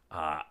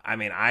I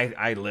mean,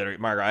 I literally,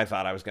 Margaret, I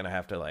thought I was gonna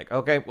have to like,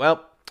 okay,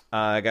 well,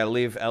 I gotta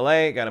leave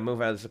LA, gotta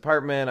move out of this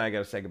apartment, I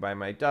gotta say goodbye to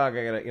my dog,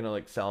 I gotta,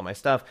 like sell my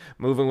stuff,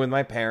 moving with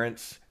my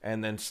parents,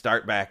 and then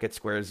start back at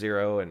square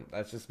zero, and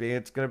that's just be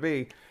it's gonna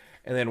be.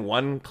 And then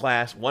one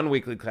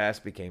weekly class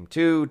became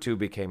two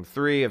became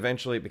three,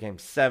 eventually it became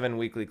 7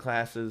 weekly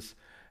classes,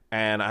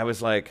 and I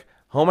was like,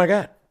 oh my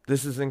god,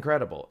 this is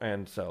incredible.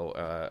 And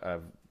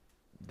so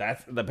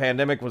that's the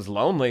pandemic was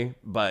lonely,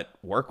 but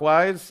work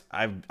wise,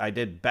 I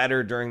did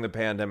better during the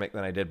pandemic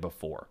than I did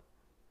before.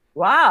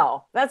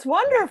 Wow, that's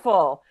Yeah.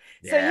 wonderful.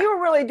 So Yeah. you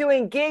were really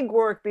doing gig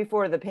work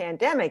before the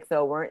pandemic,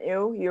 though, weren't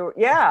you?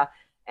 Yeah.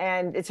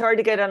 And it's hard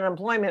to get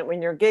unemployment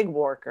when you're a gig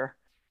worker.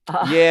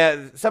 Uh,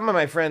 Yeah, some of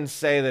my friends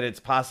say that it's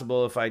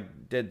possible if I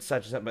did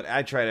such and such, but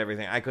I tried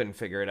everything. I couldn't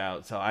figure it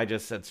out. So I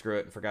just said screw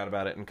it and forgot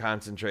about it and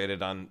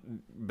concentrated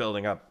on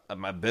building up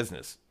my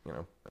business.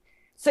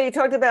 so you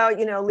talked about,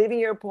 leaving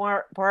your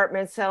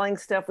apartment, selling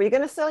stuff. Were you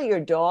going to sell your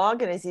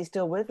dog, and is he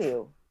still with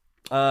you?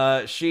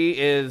 She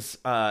is.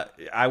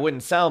 I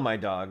wouldn't sell my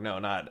dog. No,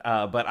 not.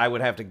 But I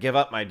would have to give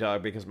up my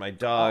dog because my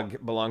Oh,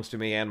 dog belongs to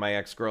me and my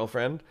ex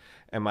girlfriend,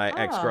 and my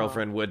ex oh,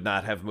 girlfriend would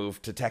not have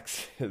moved to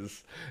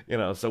Texas.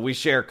 So we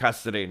share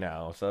custody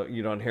now. So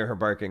you don't hear her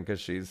barking because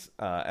she's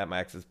at my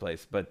ex's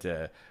place. But we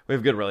have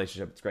a good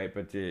relationship. It's great.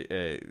 But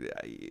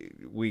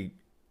we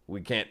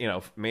we can't.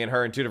 Me and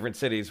her in 2 different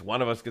cities.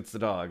 One of us gets the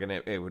dog,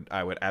 and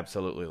I would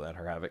absolutely let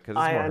her have it because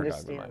it's I more her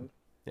dog than mine. understand.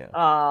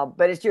 Yeah.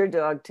 But it's your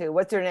dog too.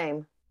 What's her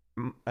name?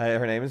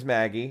 Her name is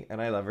Maggie,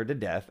 and I love her to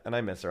death, and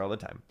I miss her all the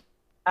time.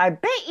 I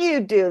bet you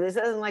do. This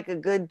isn't like a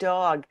good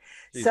dog.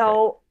 She's great.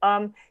 So,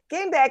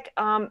 getting back,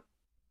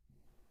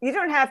 you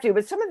don't have to,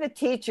 but some of the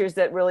teachers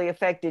that really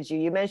affected you,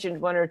 you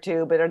mentioned one or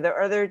two, but are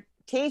there other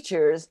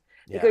teachers?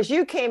 Yeah. Because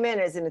you came in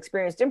as an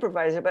experienced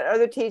improviser, but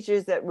other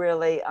teachers that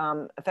really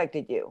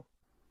affected you?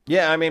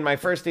 Yeah, I mean, my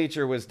first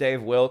teacher was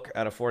Dave Wilk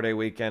at a 4 day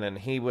weekend, and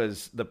he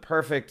was the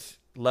perfect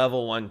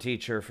level 1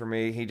 teacher for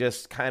me. He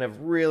just kind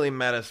of really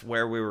met us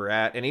where we were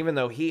at. And even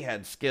though he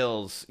had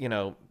skills,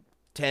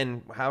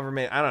 10, however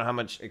many, I don't know how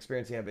much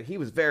experience he had, but he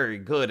was very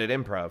good at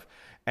improv.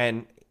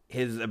 And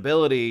his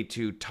ability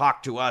to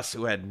talk to us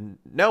who had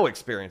no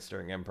experience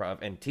during improv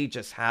and teach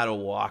us how to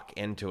walk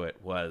into it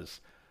was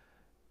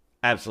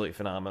absolutely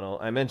phenomenal.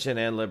 I mentioned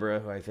Ann Libera,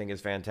 who I think is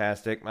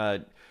fantastic.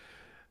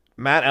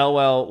 Matt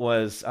Elwell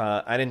was,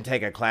 I didn't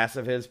take a class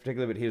of his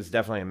particularly, but he was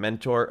definitely a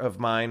mentor of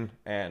mine.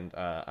 And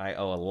I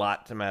owe a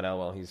lot to Matt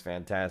Elwell. He's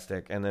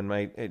fantastic. And then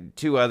my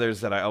 2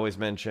 others that I always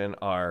mention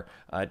are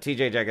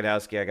TJ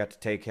Jagodowski. I got to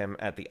take him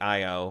at the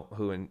IO,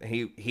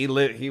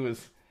 he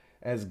was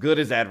as good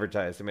as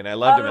advertised. I mean, I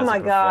loved him Oh as a my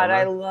God,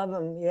 I performer. love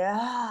him.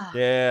 Yeah,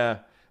 Yeah.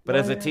 But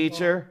as a wonderful.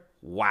 teacher,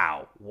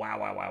 wow. Wow,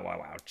 wow, wow, wow,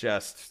 wow.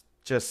 Just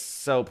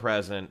so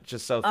present,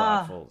 just so Ah,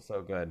 thoughtful,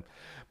 so good.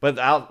 But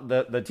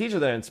the teacher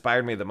that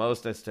inspired me the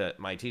most as to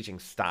my teaching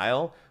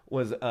style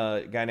was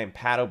a guy named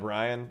Pat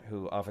O'Brien,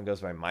 who often goes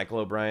by Michael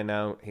O'Brien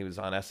now. He was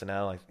on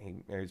SNL.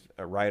 He's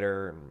a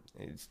writer,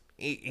 and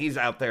he's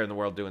out there in the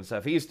world doing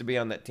stuff. He used to be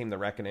on that team, The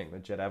Reckoning,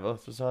 that Jet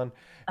Evans was on.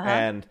 Uh-huh.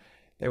 And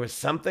there was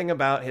something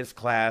about his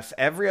class.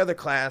 Every other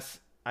class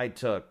I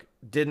took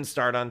didn't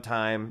start on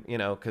time,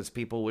 because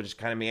people would just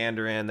kind of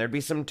meander in. There'd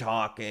be some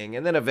talking,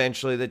 and then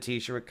eventually the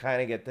teacher would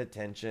kind of get the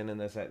attention and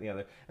this, that, and the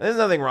other. And there's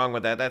nothing wrong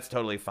with that. That's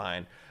totally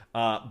fine.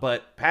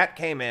 But Pat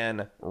came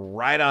in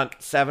right on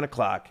 7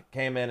 o'clock,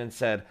 came in and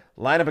said,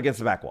 line up against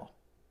the back wall.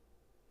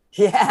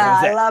 Yeah,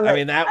 I love it. I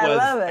mean, that I was,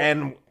 love it.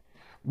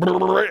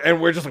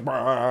 and we're just like,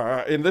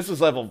 and this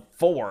was level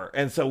 4.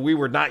 And so we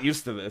were not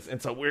used to this.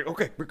 And so we're,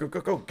 okay,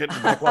 go, get in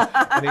the back wall.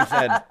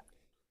 And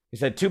he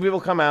said, 2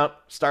 people come out,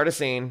 start a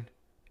scene.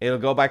 It'll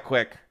go by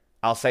quick.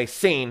 I'll say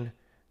scene.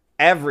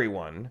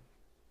 Everyone,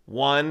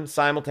 1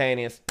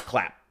 simultaneous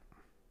clap.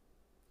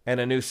 And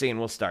a new scene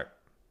will start.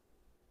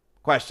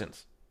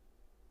 Questions.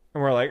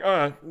 And we're like,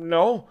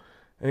 no.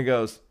 And he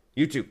goes,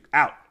 you 2,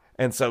 out.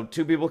 And so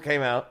 2 people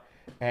came out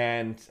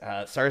and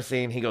started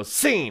scene. He goes,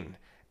 scene.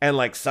 And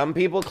like some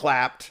people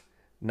clapped,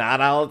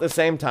 not all at the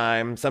same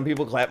time. Some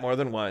people clapped more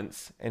than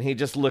once. And he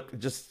just looks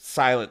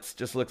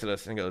at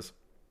us and goes,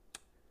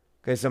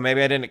 okay, so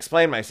maybe I didn't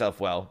explain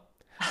myself well.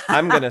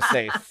 I'm going to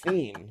say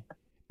scene,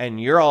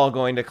 and you're all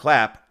going to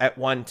clap at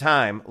one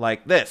time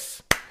like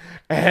this.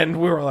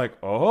 And we were like,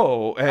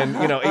 oh. And,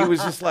 he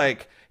was just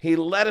like, he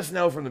let us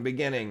know from the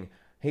beginning.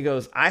 He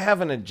goes, I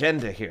have an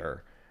agenda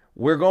here.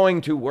 We're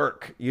going to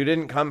work. You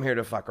didn't come here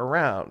to fuck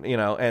around,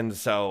 And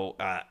so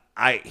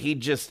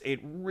it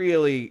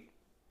really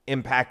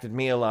impacted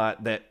me a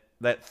lot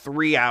that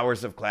 3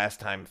 hours of class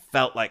time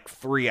felt like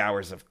 3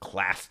 hours of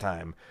class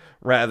time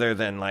rather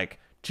than like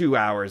 2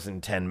 hours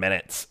and 10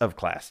 minutes of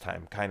class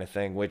time kind of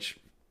thing, which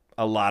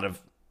a lot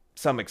of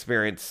some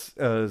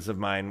experiences of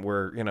mine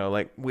were,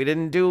 like we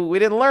didn't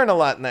learn a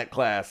lot in that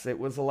class. It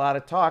was a lot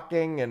of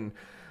talking and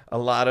a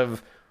lot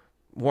of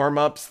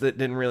warm-ups that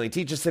didn't really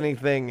teach us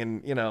anything.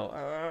 And,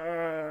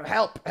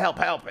 help.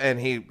 And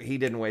he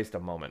didn't waste a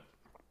moment.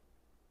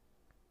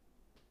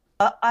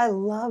 I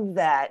love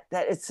that.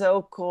 That is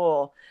so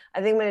cool.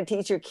 I think when a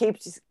teacher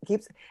keeps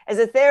as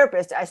a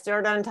therapist, I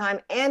start on time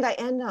and I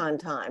end on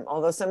time.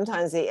 Although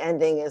sometimes the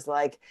ending is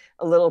like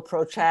a little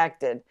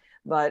protracted,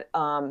 but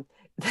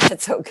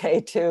that's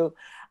okay too.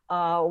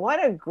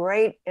 What a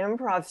great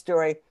improv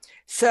story.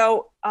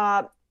 So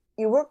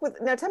you work with,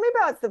 now tell me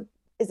about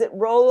is it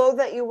Rolo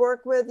that you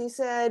work with, you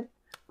said?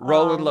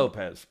 Roland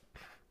Lopez.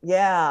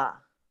 Yeah.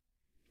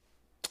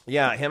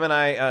 Yeah, him and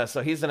I.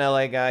 So he's an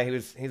LA guy.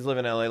 He's lived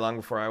in LA long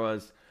before I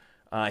was.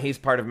 He's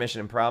part of Mission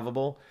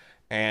Improbable,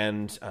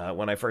 and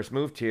when I first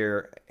moved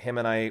here, him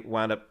and I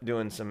wound up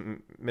doing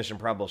some Mission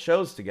Improbable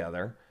shows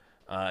together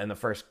in the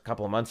first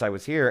couple of months I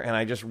was here. And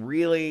I just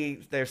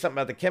there's something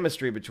about the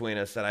chemistry between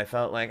us that I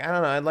felt like, I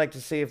don't know, I'd like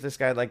to see if this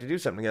guy'd like to do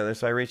something together.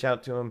 So I reached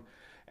out to him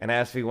and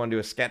asked if he wanted to do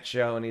a sketch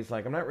show. And he's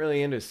like, I'm not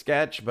really into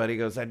sketch, but he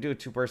goes, I'd do a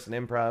 2-person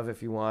improv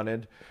if you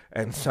wanted.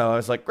 And so I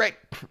was like, great.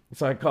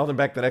 So I called him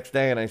back the next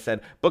day and I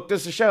said, booked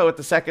us a show at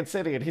the Second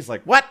City. And he's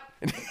like, what?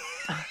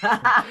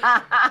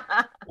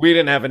 We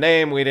didn't have a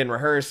name. We didn't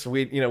rehearse.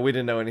 We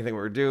didn't know anything we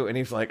were doing. And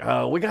he's like,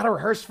 oh, we got to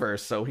rehearse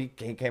first. So he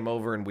came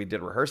over and we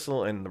did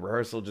rehearsal, and the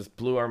rehearsal just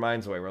blew our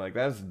minds away. We're like,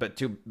 that's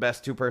the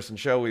best 2-person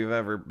show we've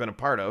ever been a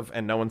part of.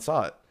 And no one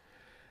saw it.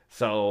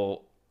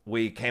 So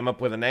we came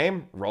up with a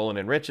name, Roland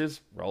and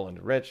Riches. Roland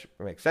and Rich,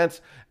 it makes sense.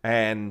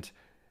 And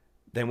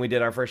then we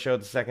did our first show at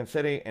the Second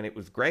City, and it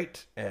was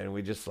great. And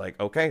we just like,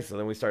 okay. So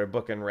then we started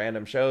booking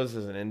random shows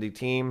as an indie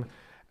team,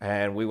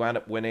 and we wound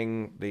up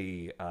winning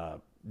the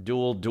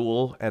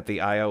duel at the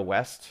IO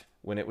West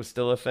when it was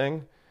still a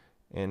thing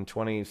in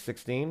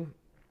 2016.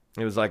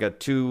 It was like a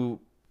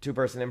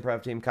two-person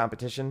improv team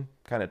competition,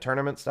 kind of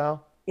tournament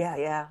style.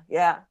 Yeah.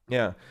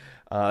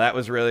 That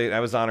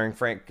was honoring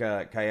Frank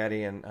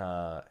Coyote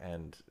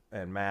and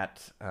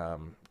Matt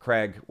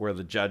Craig were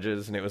the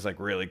judges, and it was like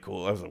really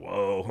cool. I was like,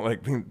 whoa,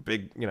 like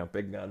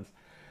big guns.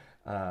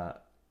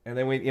 And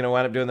then we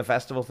wound up doing the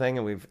festival thing,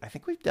 and I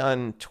think we've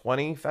done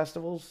 20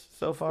 festivals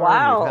so far.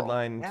 Wow. And we've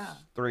headlined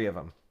 3 of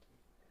them.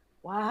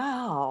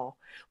 Wow.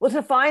 Well,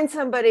 to find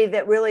somebody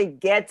that really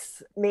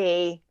gets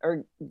me,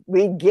 or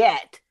we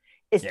get,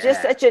 it's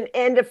just such an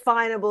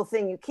indefinable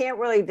thing. You can't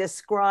really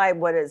describe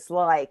what it's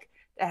like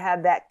to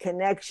have that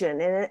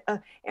connection.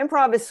 And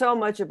improv is so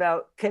much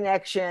about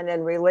connection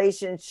and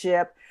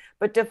relationship,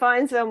 but to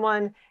find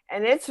someone,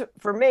 and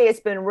for me,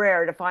 it's been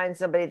rare to find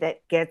somebody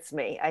that gets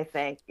me, I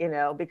think,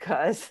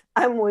 because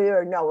I'm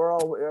weird. No, we're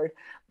all weird,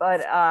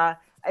 but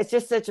it's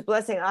just such a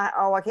blessing.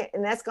 I can't,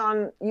 and that's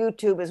on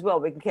YouTube as well.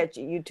 We can catch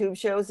YouTube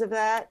shows of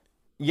that.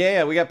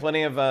 Yeah, we got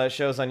plenty of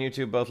shows on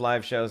YouTube, both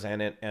live shows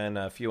and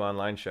a few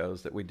online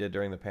shows that we did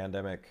during the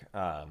pandemic.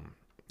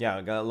 Yeah,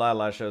 we got a lot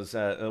of shows.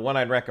 The one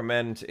I'd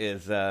recommend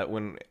is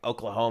when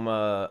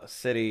Oklahoma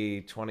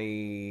City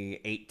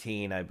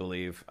 2018, I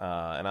believe,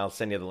 and I'll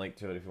send you the link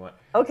to it if you want.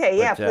 Okay,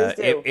 yeah, But,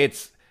 please do.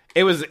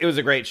 It was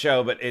a great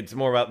show, but it's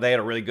more about they had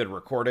a really good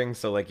recording,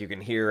 so like you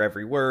can hear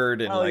every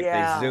word and Oh like they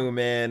yeah. zoom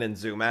in and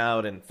zoom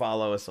out and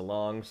follow us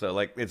along. So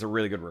like it's a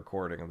really good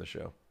recording of the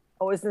show.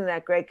 Oh, isn't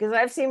that great? Because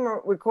I've seen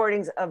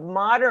recordings of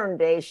modern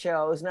day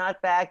shows,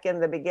 not back in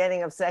the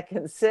beginning of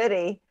Second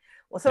City.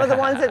 Well, some of the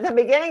ones at the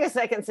beginning of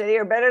Second City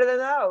are better than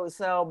those.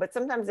 So, but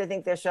sometimes I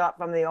think they're shot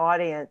from the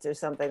audience or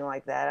something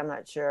like that. I'm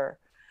not sure.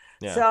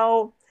 Yeah.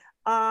 So,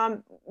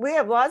 we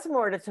have lots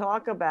more to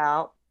talk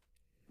about.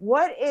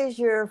 What is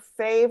your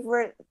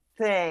favorite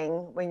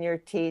thing when you're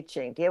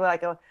teaching? Do you have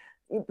like a,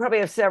 you probably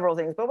have several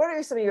things, but what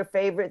are some of your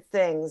favorite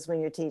things when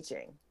you're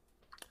teaching?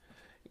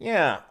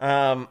 Yeah.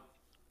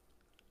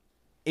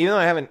 Even though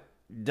I haven't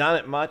done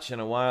it much in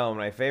a while,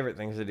 my favorite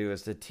things to do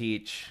is to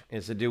teach,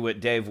 is to do what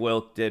Dave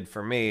Wilk did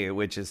for me,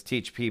 which is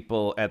teach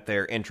people at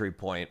their entry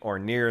point or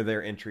near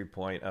their entry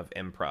point of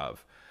improv.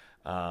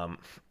 Um,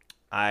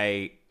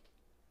 I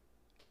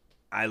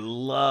I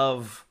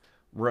love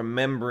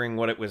remembering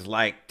what it was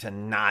like to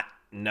not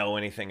know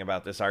anything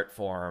about this art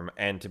form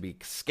and to be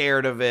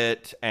scared of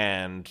it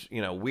and,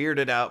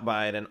 weirded out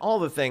by it and all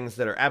the things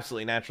that are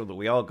absolutely natural that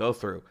we all go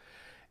through.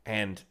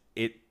 And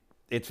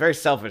it's very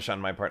selfish on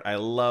my part. I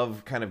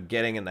love kind of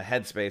getting in the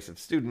headspace of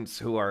students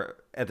who are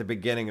at the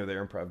beginning of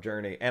their improv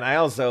journey. And I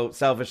also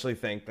selfishly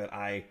think that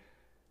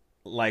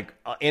like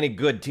any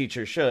good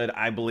teacher should,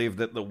 I believe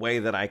that the way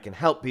that I can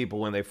help people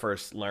when they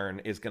first learn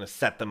is going to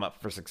set them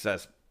up for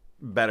success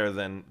better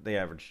than the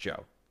average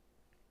Joe.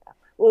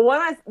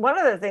 Well, one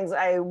of the things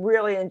I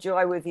really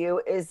enjoy with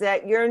you is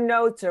that your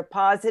notes are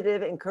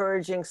positive,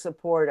 encouraging,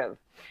 supportive.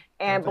 Oh,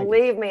 And thank you.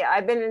 believe me,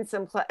 I've been in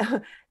some class.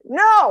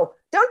 No,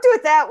 don't do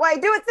it that way.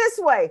 Do it this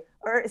way,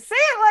 or say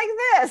it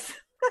like this.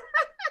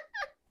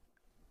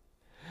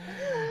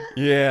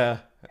 Yeah.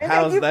 In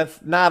fact, That's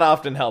not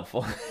often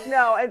helpful.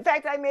 no. In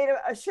fact, I made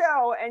a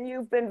show, and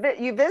you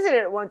visited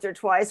it once or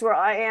twice, where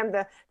I am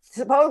the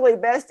supposedly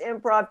best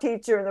improv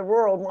teacher in the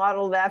world,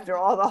 modeled after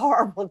all the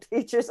horrible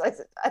teachers I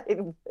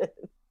studied with.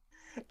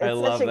 I It's such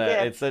love a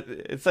that. gift.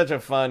 It's such a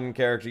fun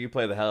character. You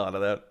play the hell out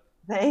of that.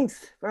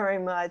 Thanks very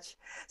much.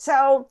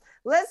 So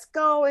let's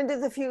go into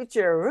the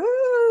future.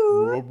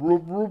 Ooh.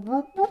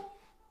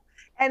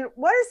 And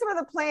what are some of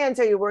the plans?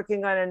 Are you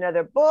working on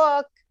another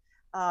book?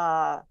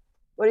 Uh,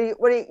 what are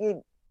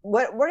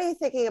you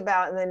thinking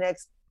about in the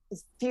next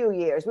few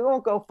years? We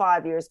won't go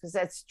 5 years because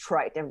that's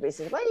trite. Everybody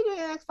says, "What are you doing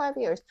in the next 5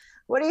 years?"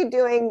 What are you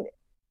doing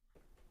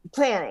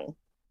planning?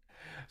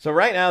 So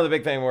right now, the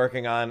big thing I'm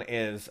working on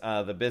is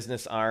the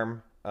business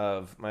arm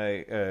of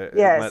the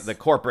Yes.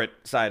 corporate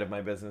side of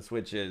my business,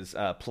 which is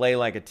Play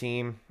Like a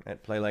Team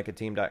at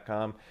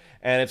playlikeateam.com.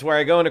 And it's where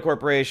I go into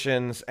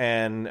corporations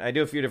and I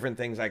do a few different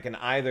things. I can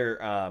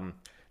either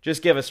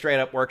just give a straight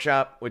up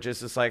workshop, which is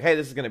just like, hey,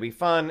 this is going to be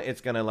fun.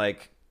 It's going to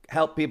like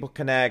help people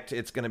connect.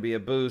 It's going to be a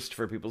boost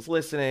for people's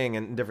listening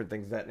and different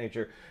things of that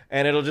nature.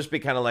 And it'll just be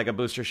kind of like a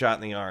booster shot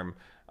in the arm.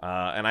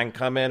 And I can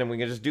come in and we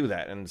can just do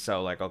that. And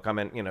so, like, I'll come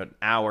in, an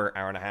hour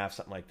and a half,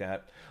 something like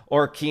that.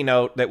 Or a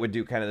keynote that would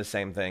do kind of the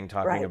same thing,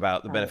 talking Right.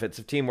 about the Right. benefits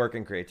of teamwork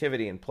and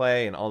creativity and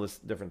play and all this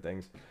different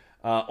things.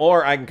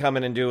 Or I can come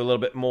in and do a little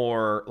bit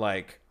more,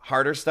 like,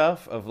 harder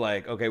stuff of,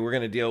 like, okay, we're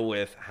going to deal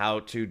with how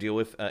to deal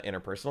with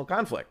interpersonal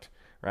conflict,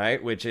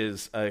 right? Which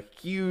is a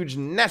huge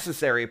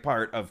necessary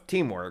part of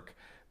teamwork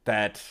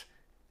that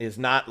is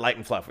not light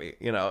and fluffy,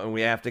 and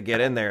we have to get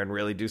in there and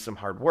really do some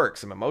hard work,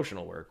 some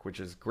emotional work, which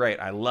is great.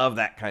 I love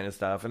that kind of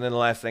stuff. And then the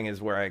last thing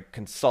is where I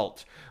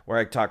consult, where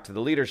I talk to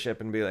the leadership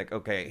and be like,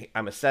 okay,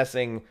 I'm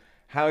assessing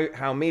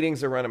how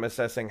meetings are run. I'm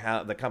assessing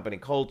how the company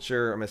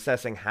culture. I'm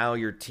assessing how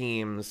your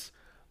teams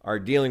are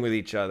dealing with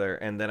each other.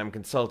 And then I'm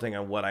consulting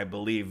on what I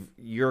believe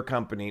your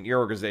company, your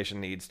organization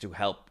needs to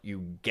help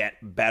you get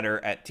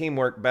better at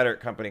teamwork, better at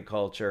company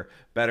culture,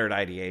 better at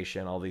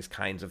ideation, all these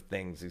kinds of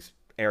things, these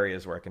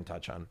areas where I can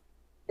touch on.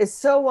 It's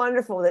so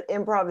wonderful that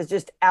improv is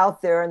just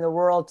out there in the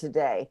world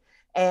today.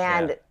 Yeah.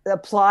 And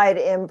applied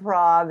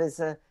improv is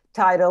a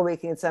title we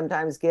can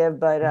sometimes give,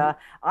 but Mhm.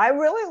 I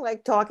really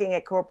like talking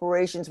at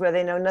corporations where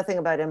they know nothing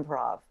about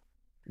improv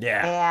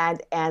Yeah.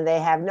 and they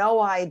have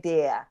no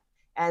idea.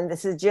 And the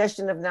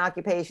suggestion of an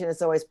occupation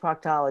is always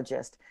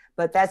proctologist,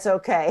 but that's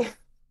okay.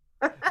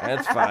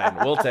 That's fine.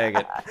 We'll take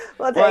it.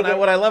 We'll Well, take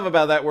what it. I love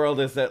about that world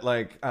is that,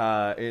 like,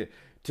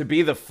 to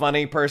be the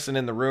funny person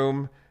in the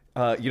room,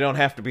 you don't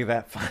have to be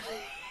that funny.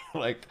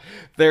 Like,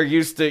 they're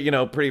used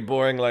to, pretty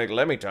boring, like,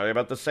 let me tell you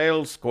about the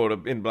sales quota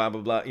in blah,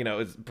 blah, blah.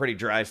 It's pretty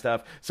dry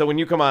stuff. So when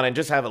you come on and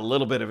just have a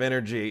little bit of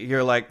energy,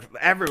 you're like,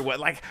 everyone,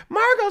 like,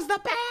 Margot's the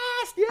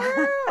best.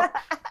 Yeah.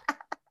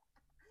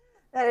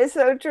 That is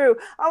so true.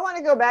 I want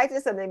to go back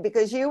to something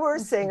because you were a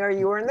singer,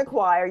 you were in the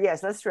choir.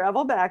 Yes, let's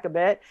travel back a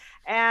bit.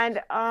 And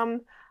how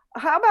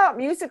about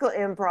musical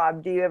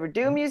improv? Do you ever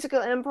do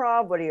musical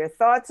improv? What are your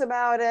thoughts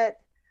about it?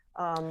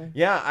 Um,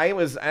 Yeah, I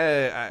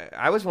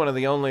was one of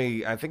the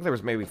only. I think there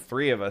was maybe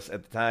three of us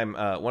at the time.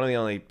 One of the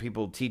only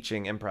people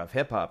teaching improv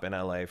hip hop in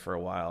LA for a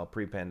while,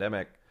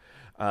 pre-pandemic.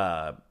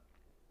 Uh,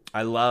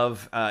 I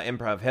love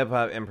improv hip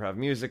hop, improv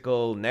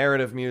musical,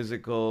 narrative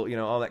musical,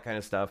 all that kind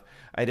of stuff.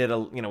 I did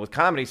with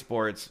Comedy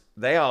Sports,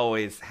 they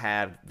always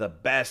had the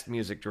best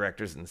music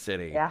directors in the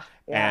city. Yeah,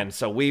 yeah. And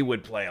so we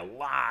would play a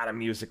lot of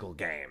musical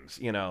games,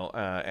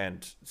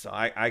 and so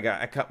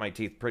I cut my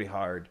teeth pretty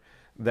hard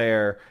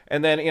there.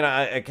 And then,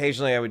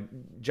 occasionally I would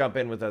jump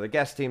in with other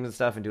guest teams and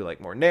stuff and do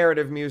like more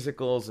narrative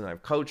musicals. And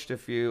I've coached a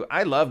few.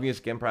 I love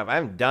music improv. I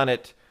haven't done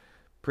it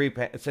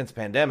since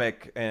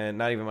pandemic, and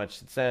not even much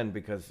since then,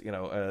 because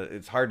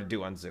it's hard to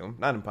do on Zoom.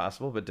 Not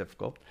impossible, but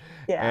difficult.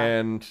 Yeah.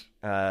 And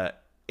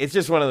it's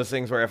just one of those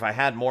things where if I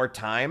had more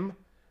time,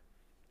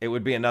 it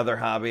would be another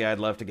hobby I'd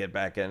love to get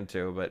back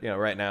into. But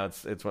right now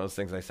it's one of those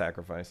things I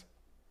sacrifice.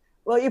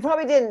 Well, you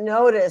probably didn't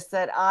notice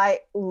that I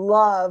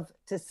love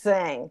to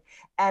sing,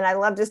 and I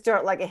love to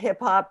start like a hip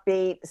hop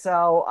beat.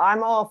 So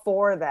I'm all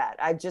for that.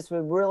 I just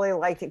would really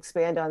like to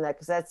expand on that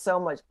because that's so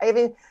much. I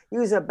even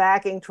use a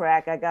backing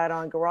track I got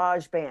on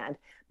GarageBand,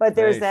 but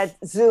there's Nice.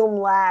 that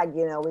Zoom lag.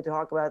 We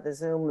talk about the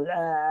Zoom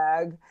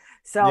lag.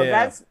 So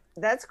Yeah.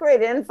 that's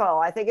great info.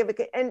 I think if it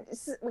can, and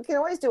we can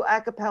always do a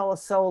cappella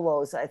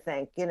solos. I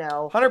think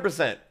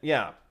 100%.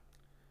 Yeah.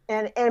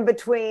 and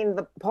between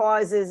the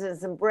pauses and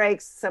some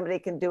breaks, somebody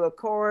can do a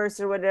chorus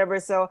or whatever.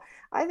 So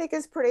I think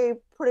it's pretty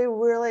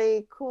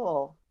really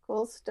cool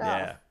stuff.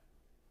 Yeah.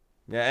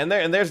 Yeah, and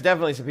there's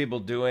definitely some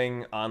people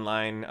doing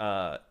online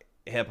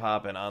hip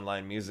hop and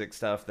online music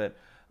stuff that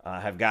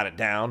have got it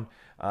down.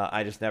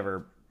 I just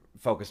never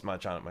focused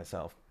much on it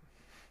myself.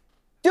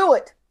 Do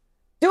it,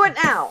 do it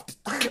now.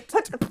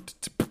 Put the,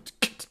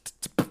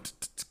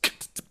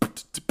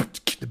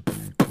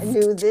 I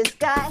knew this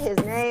guy. His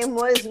name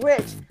was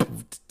Rich.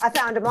 I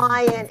found him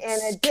lying in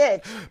a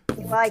ditch.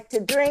 He liked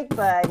to drink,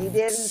 but he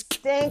didn't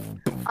stink.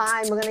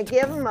 I'm gonna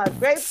give him a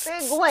great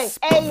big wink.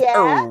 Hey, yeah.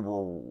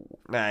 Oh,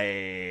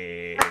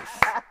 nice.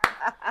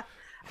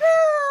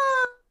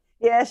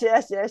 Yes.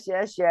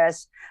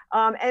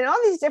 And all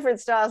these different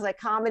styles like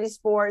comedy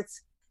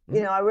sports.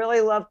 I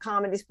really love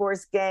comedy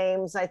sports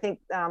games. I think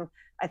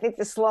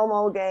the slow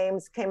mo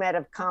games came out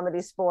of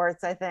comedy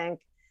sports. I think,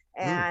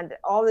 Mm. and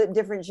all the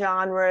different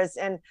genres.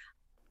 And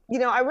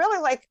I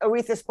really like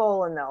Aretha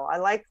Spolin though. I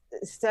like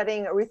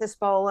studying Aretha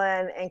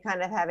Spolin and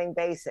kind of having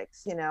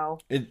basics.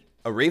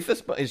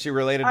 Is she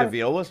related to I'm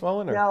Viola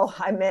Spolin? Or? No,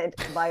 I meant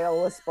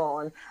Viola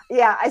Spolin.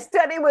 Yeah, I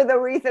study with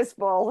Aretha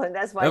Spolin.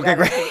 That's why I Okay, got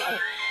great. it.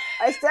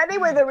 I study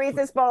with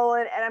Aretha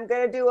Spolin, and I'm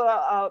going to do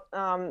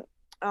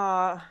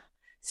a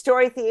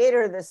story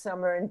theater this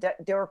summer in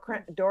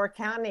Door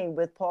County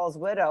with Paul's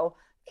widow,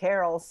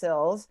 Carol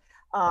Sills.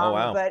 Oh,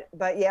 wow.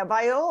 But yeah,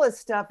 Viola's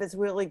stuff is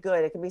really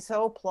good. It can be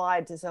so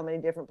applied to so many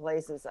different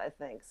places. I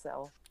think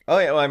so. Oh,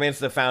 yeah. Well, I mean, it's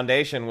the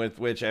foundation with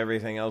which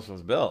everything else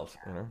was built.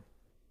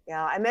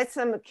 Yeah, I met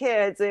some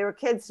kids. They were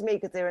kids to me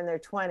because they were in their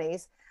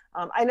 20s.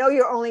 I know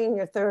you're only in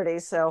your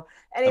 30s. So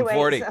I'm anyway,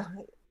 40. so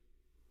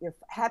your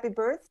happy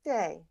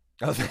birthday.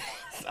 Oh,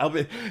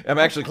 I'm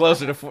actually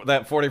closer to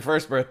that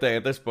 41st birthday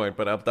at this point,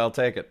 but I'll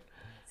take it.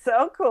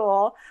 So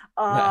cool.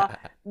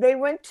 They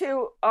went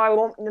to, I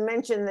won't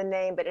mention the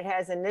name, but it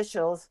has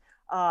initials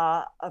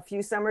a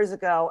few summers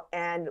ago.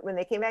 And when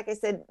they came back, I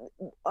said,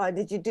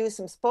 did you do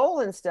some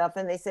Spolin stuff?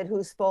 And they said,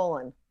 who's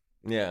Spolin?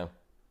 Yeah.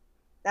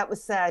 That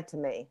was sad to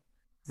me.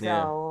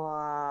 Yeah.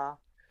 So,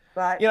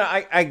 but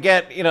I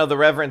get, the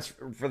reverence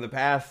for the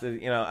past.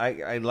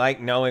 I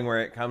like knowing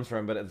where it comes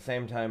from, but at the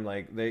same time,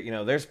 like,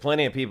 there's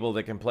plenty of people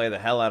that can play the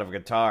hell out of a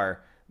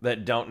guitar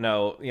that don't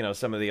know,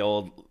 some of the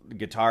old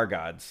guitar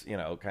gods,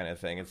 kind of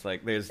thing. It's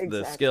like there's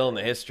the skill and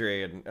the exactly.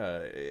 history,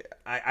 and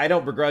I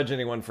don't begrudge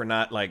anyone for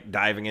not like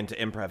diving into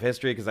improv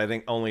history, because I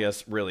think only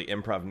us really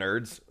improv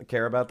nerds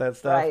care about that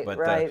stuff. Right, But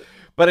right.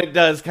 but it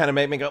does kind of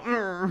make me go,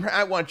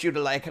 I want you to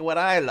like what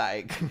I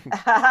like.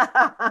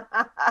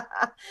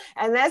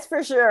 And that's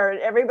for sure.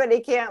 Everybody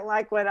can't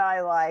like what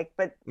I like,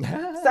 but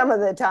some of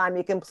the time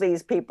you can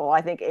please people.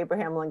 I think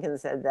Abraham Lincoln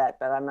said that,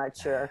 but I'm not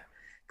sure.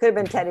 Could have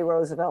been Teddy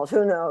Roosevelt.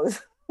 Who knows?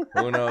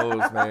 Who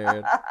knows,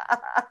 man?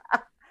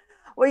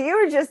 Well,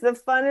 you were just the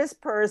funnest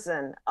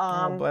person.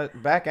 Oh,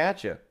 but back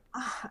at you.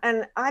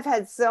 And I've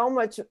had so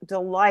much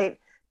delight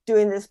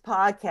doing this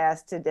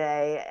podcast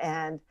today.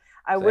 And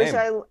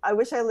Same. I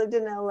wish I lived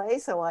in LA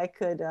so I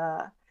could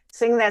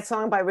sing that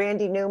song by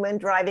Randy Newman,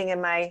 driving in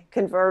my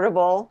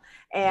convertible,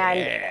 and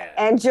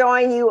Yeah.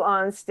 join you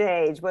on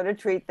stage. What a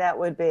treat that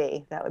would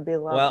be. That would be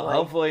Well, lovely.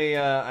 hopefully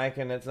I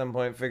can at some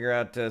point figure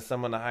out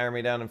someone to hire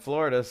me down in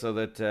Florida so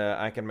that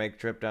I can make a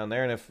trip down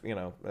there. And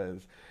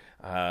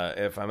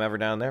if I'm ever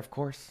down there, of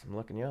course, I'm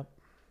looking you up.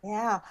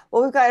 Yeah.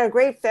 Well, we've got a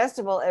great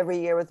festival every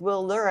year with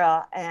Will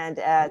Lura and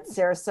at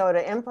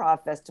Sarasota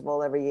Improv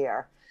Festival every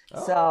year.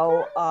 Okay.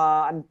 So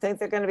I think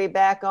they're going to be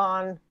back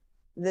on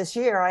this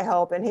year, I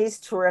hope. And he's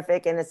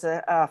terrific, and it's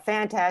a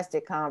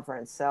fantastic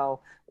conference. So,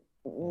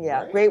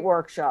 yeah, Great. great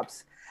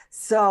workshops.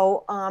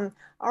 So, all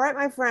right,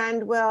 my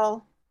friend.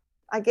 Well,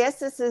 I guess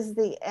this is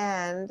the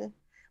end,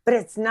 but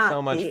it's So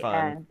not much the fun.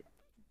 end.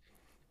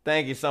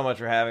 Thank you so much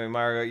for having me,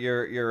 Margo.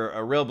 You're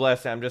a real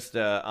blessing. I'm just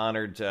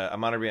honored.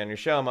 I'm honored to be on your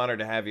show. I'm honored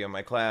to have you in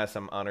my class.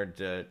 I'm honored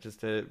to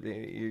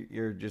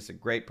you're just a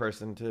great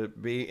person to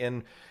be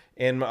in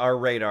our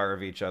radar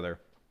of each other.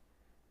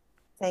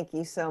 Thank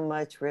you so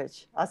much,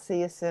 Rich. I'll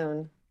see you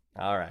soon.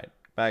 All right.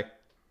 Bye.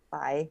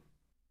 Bye.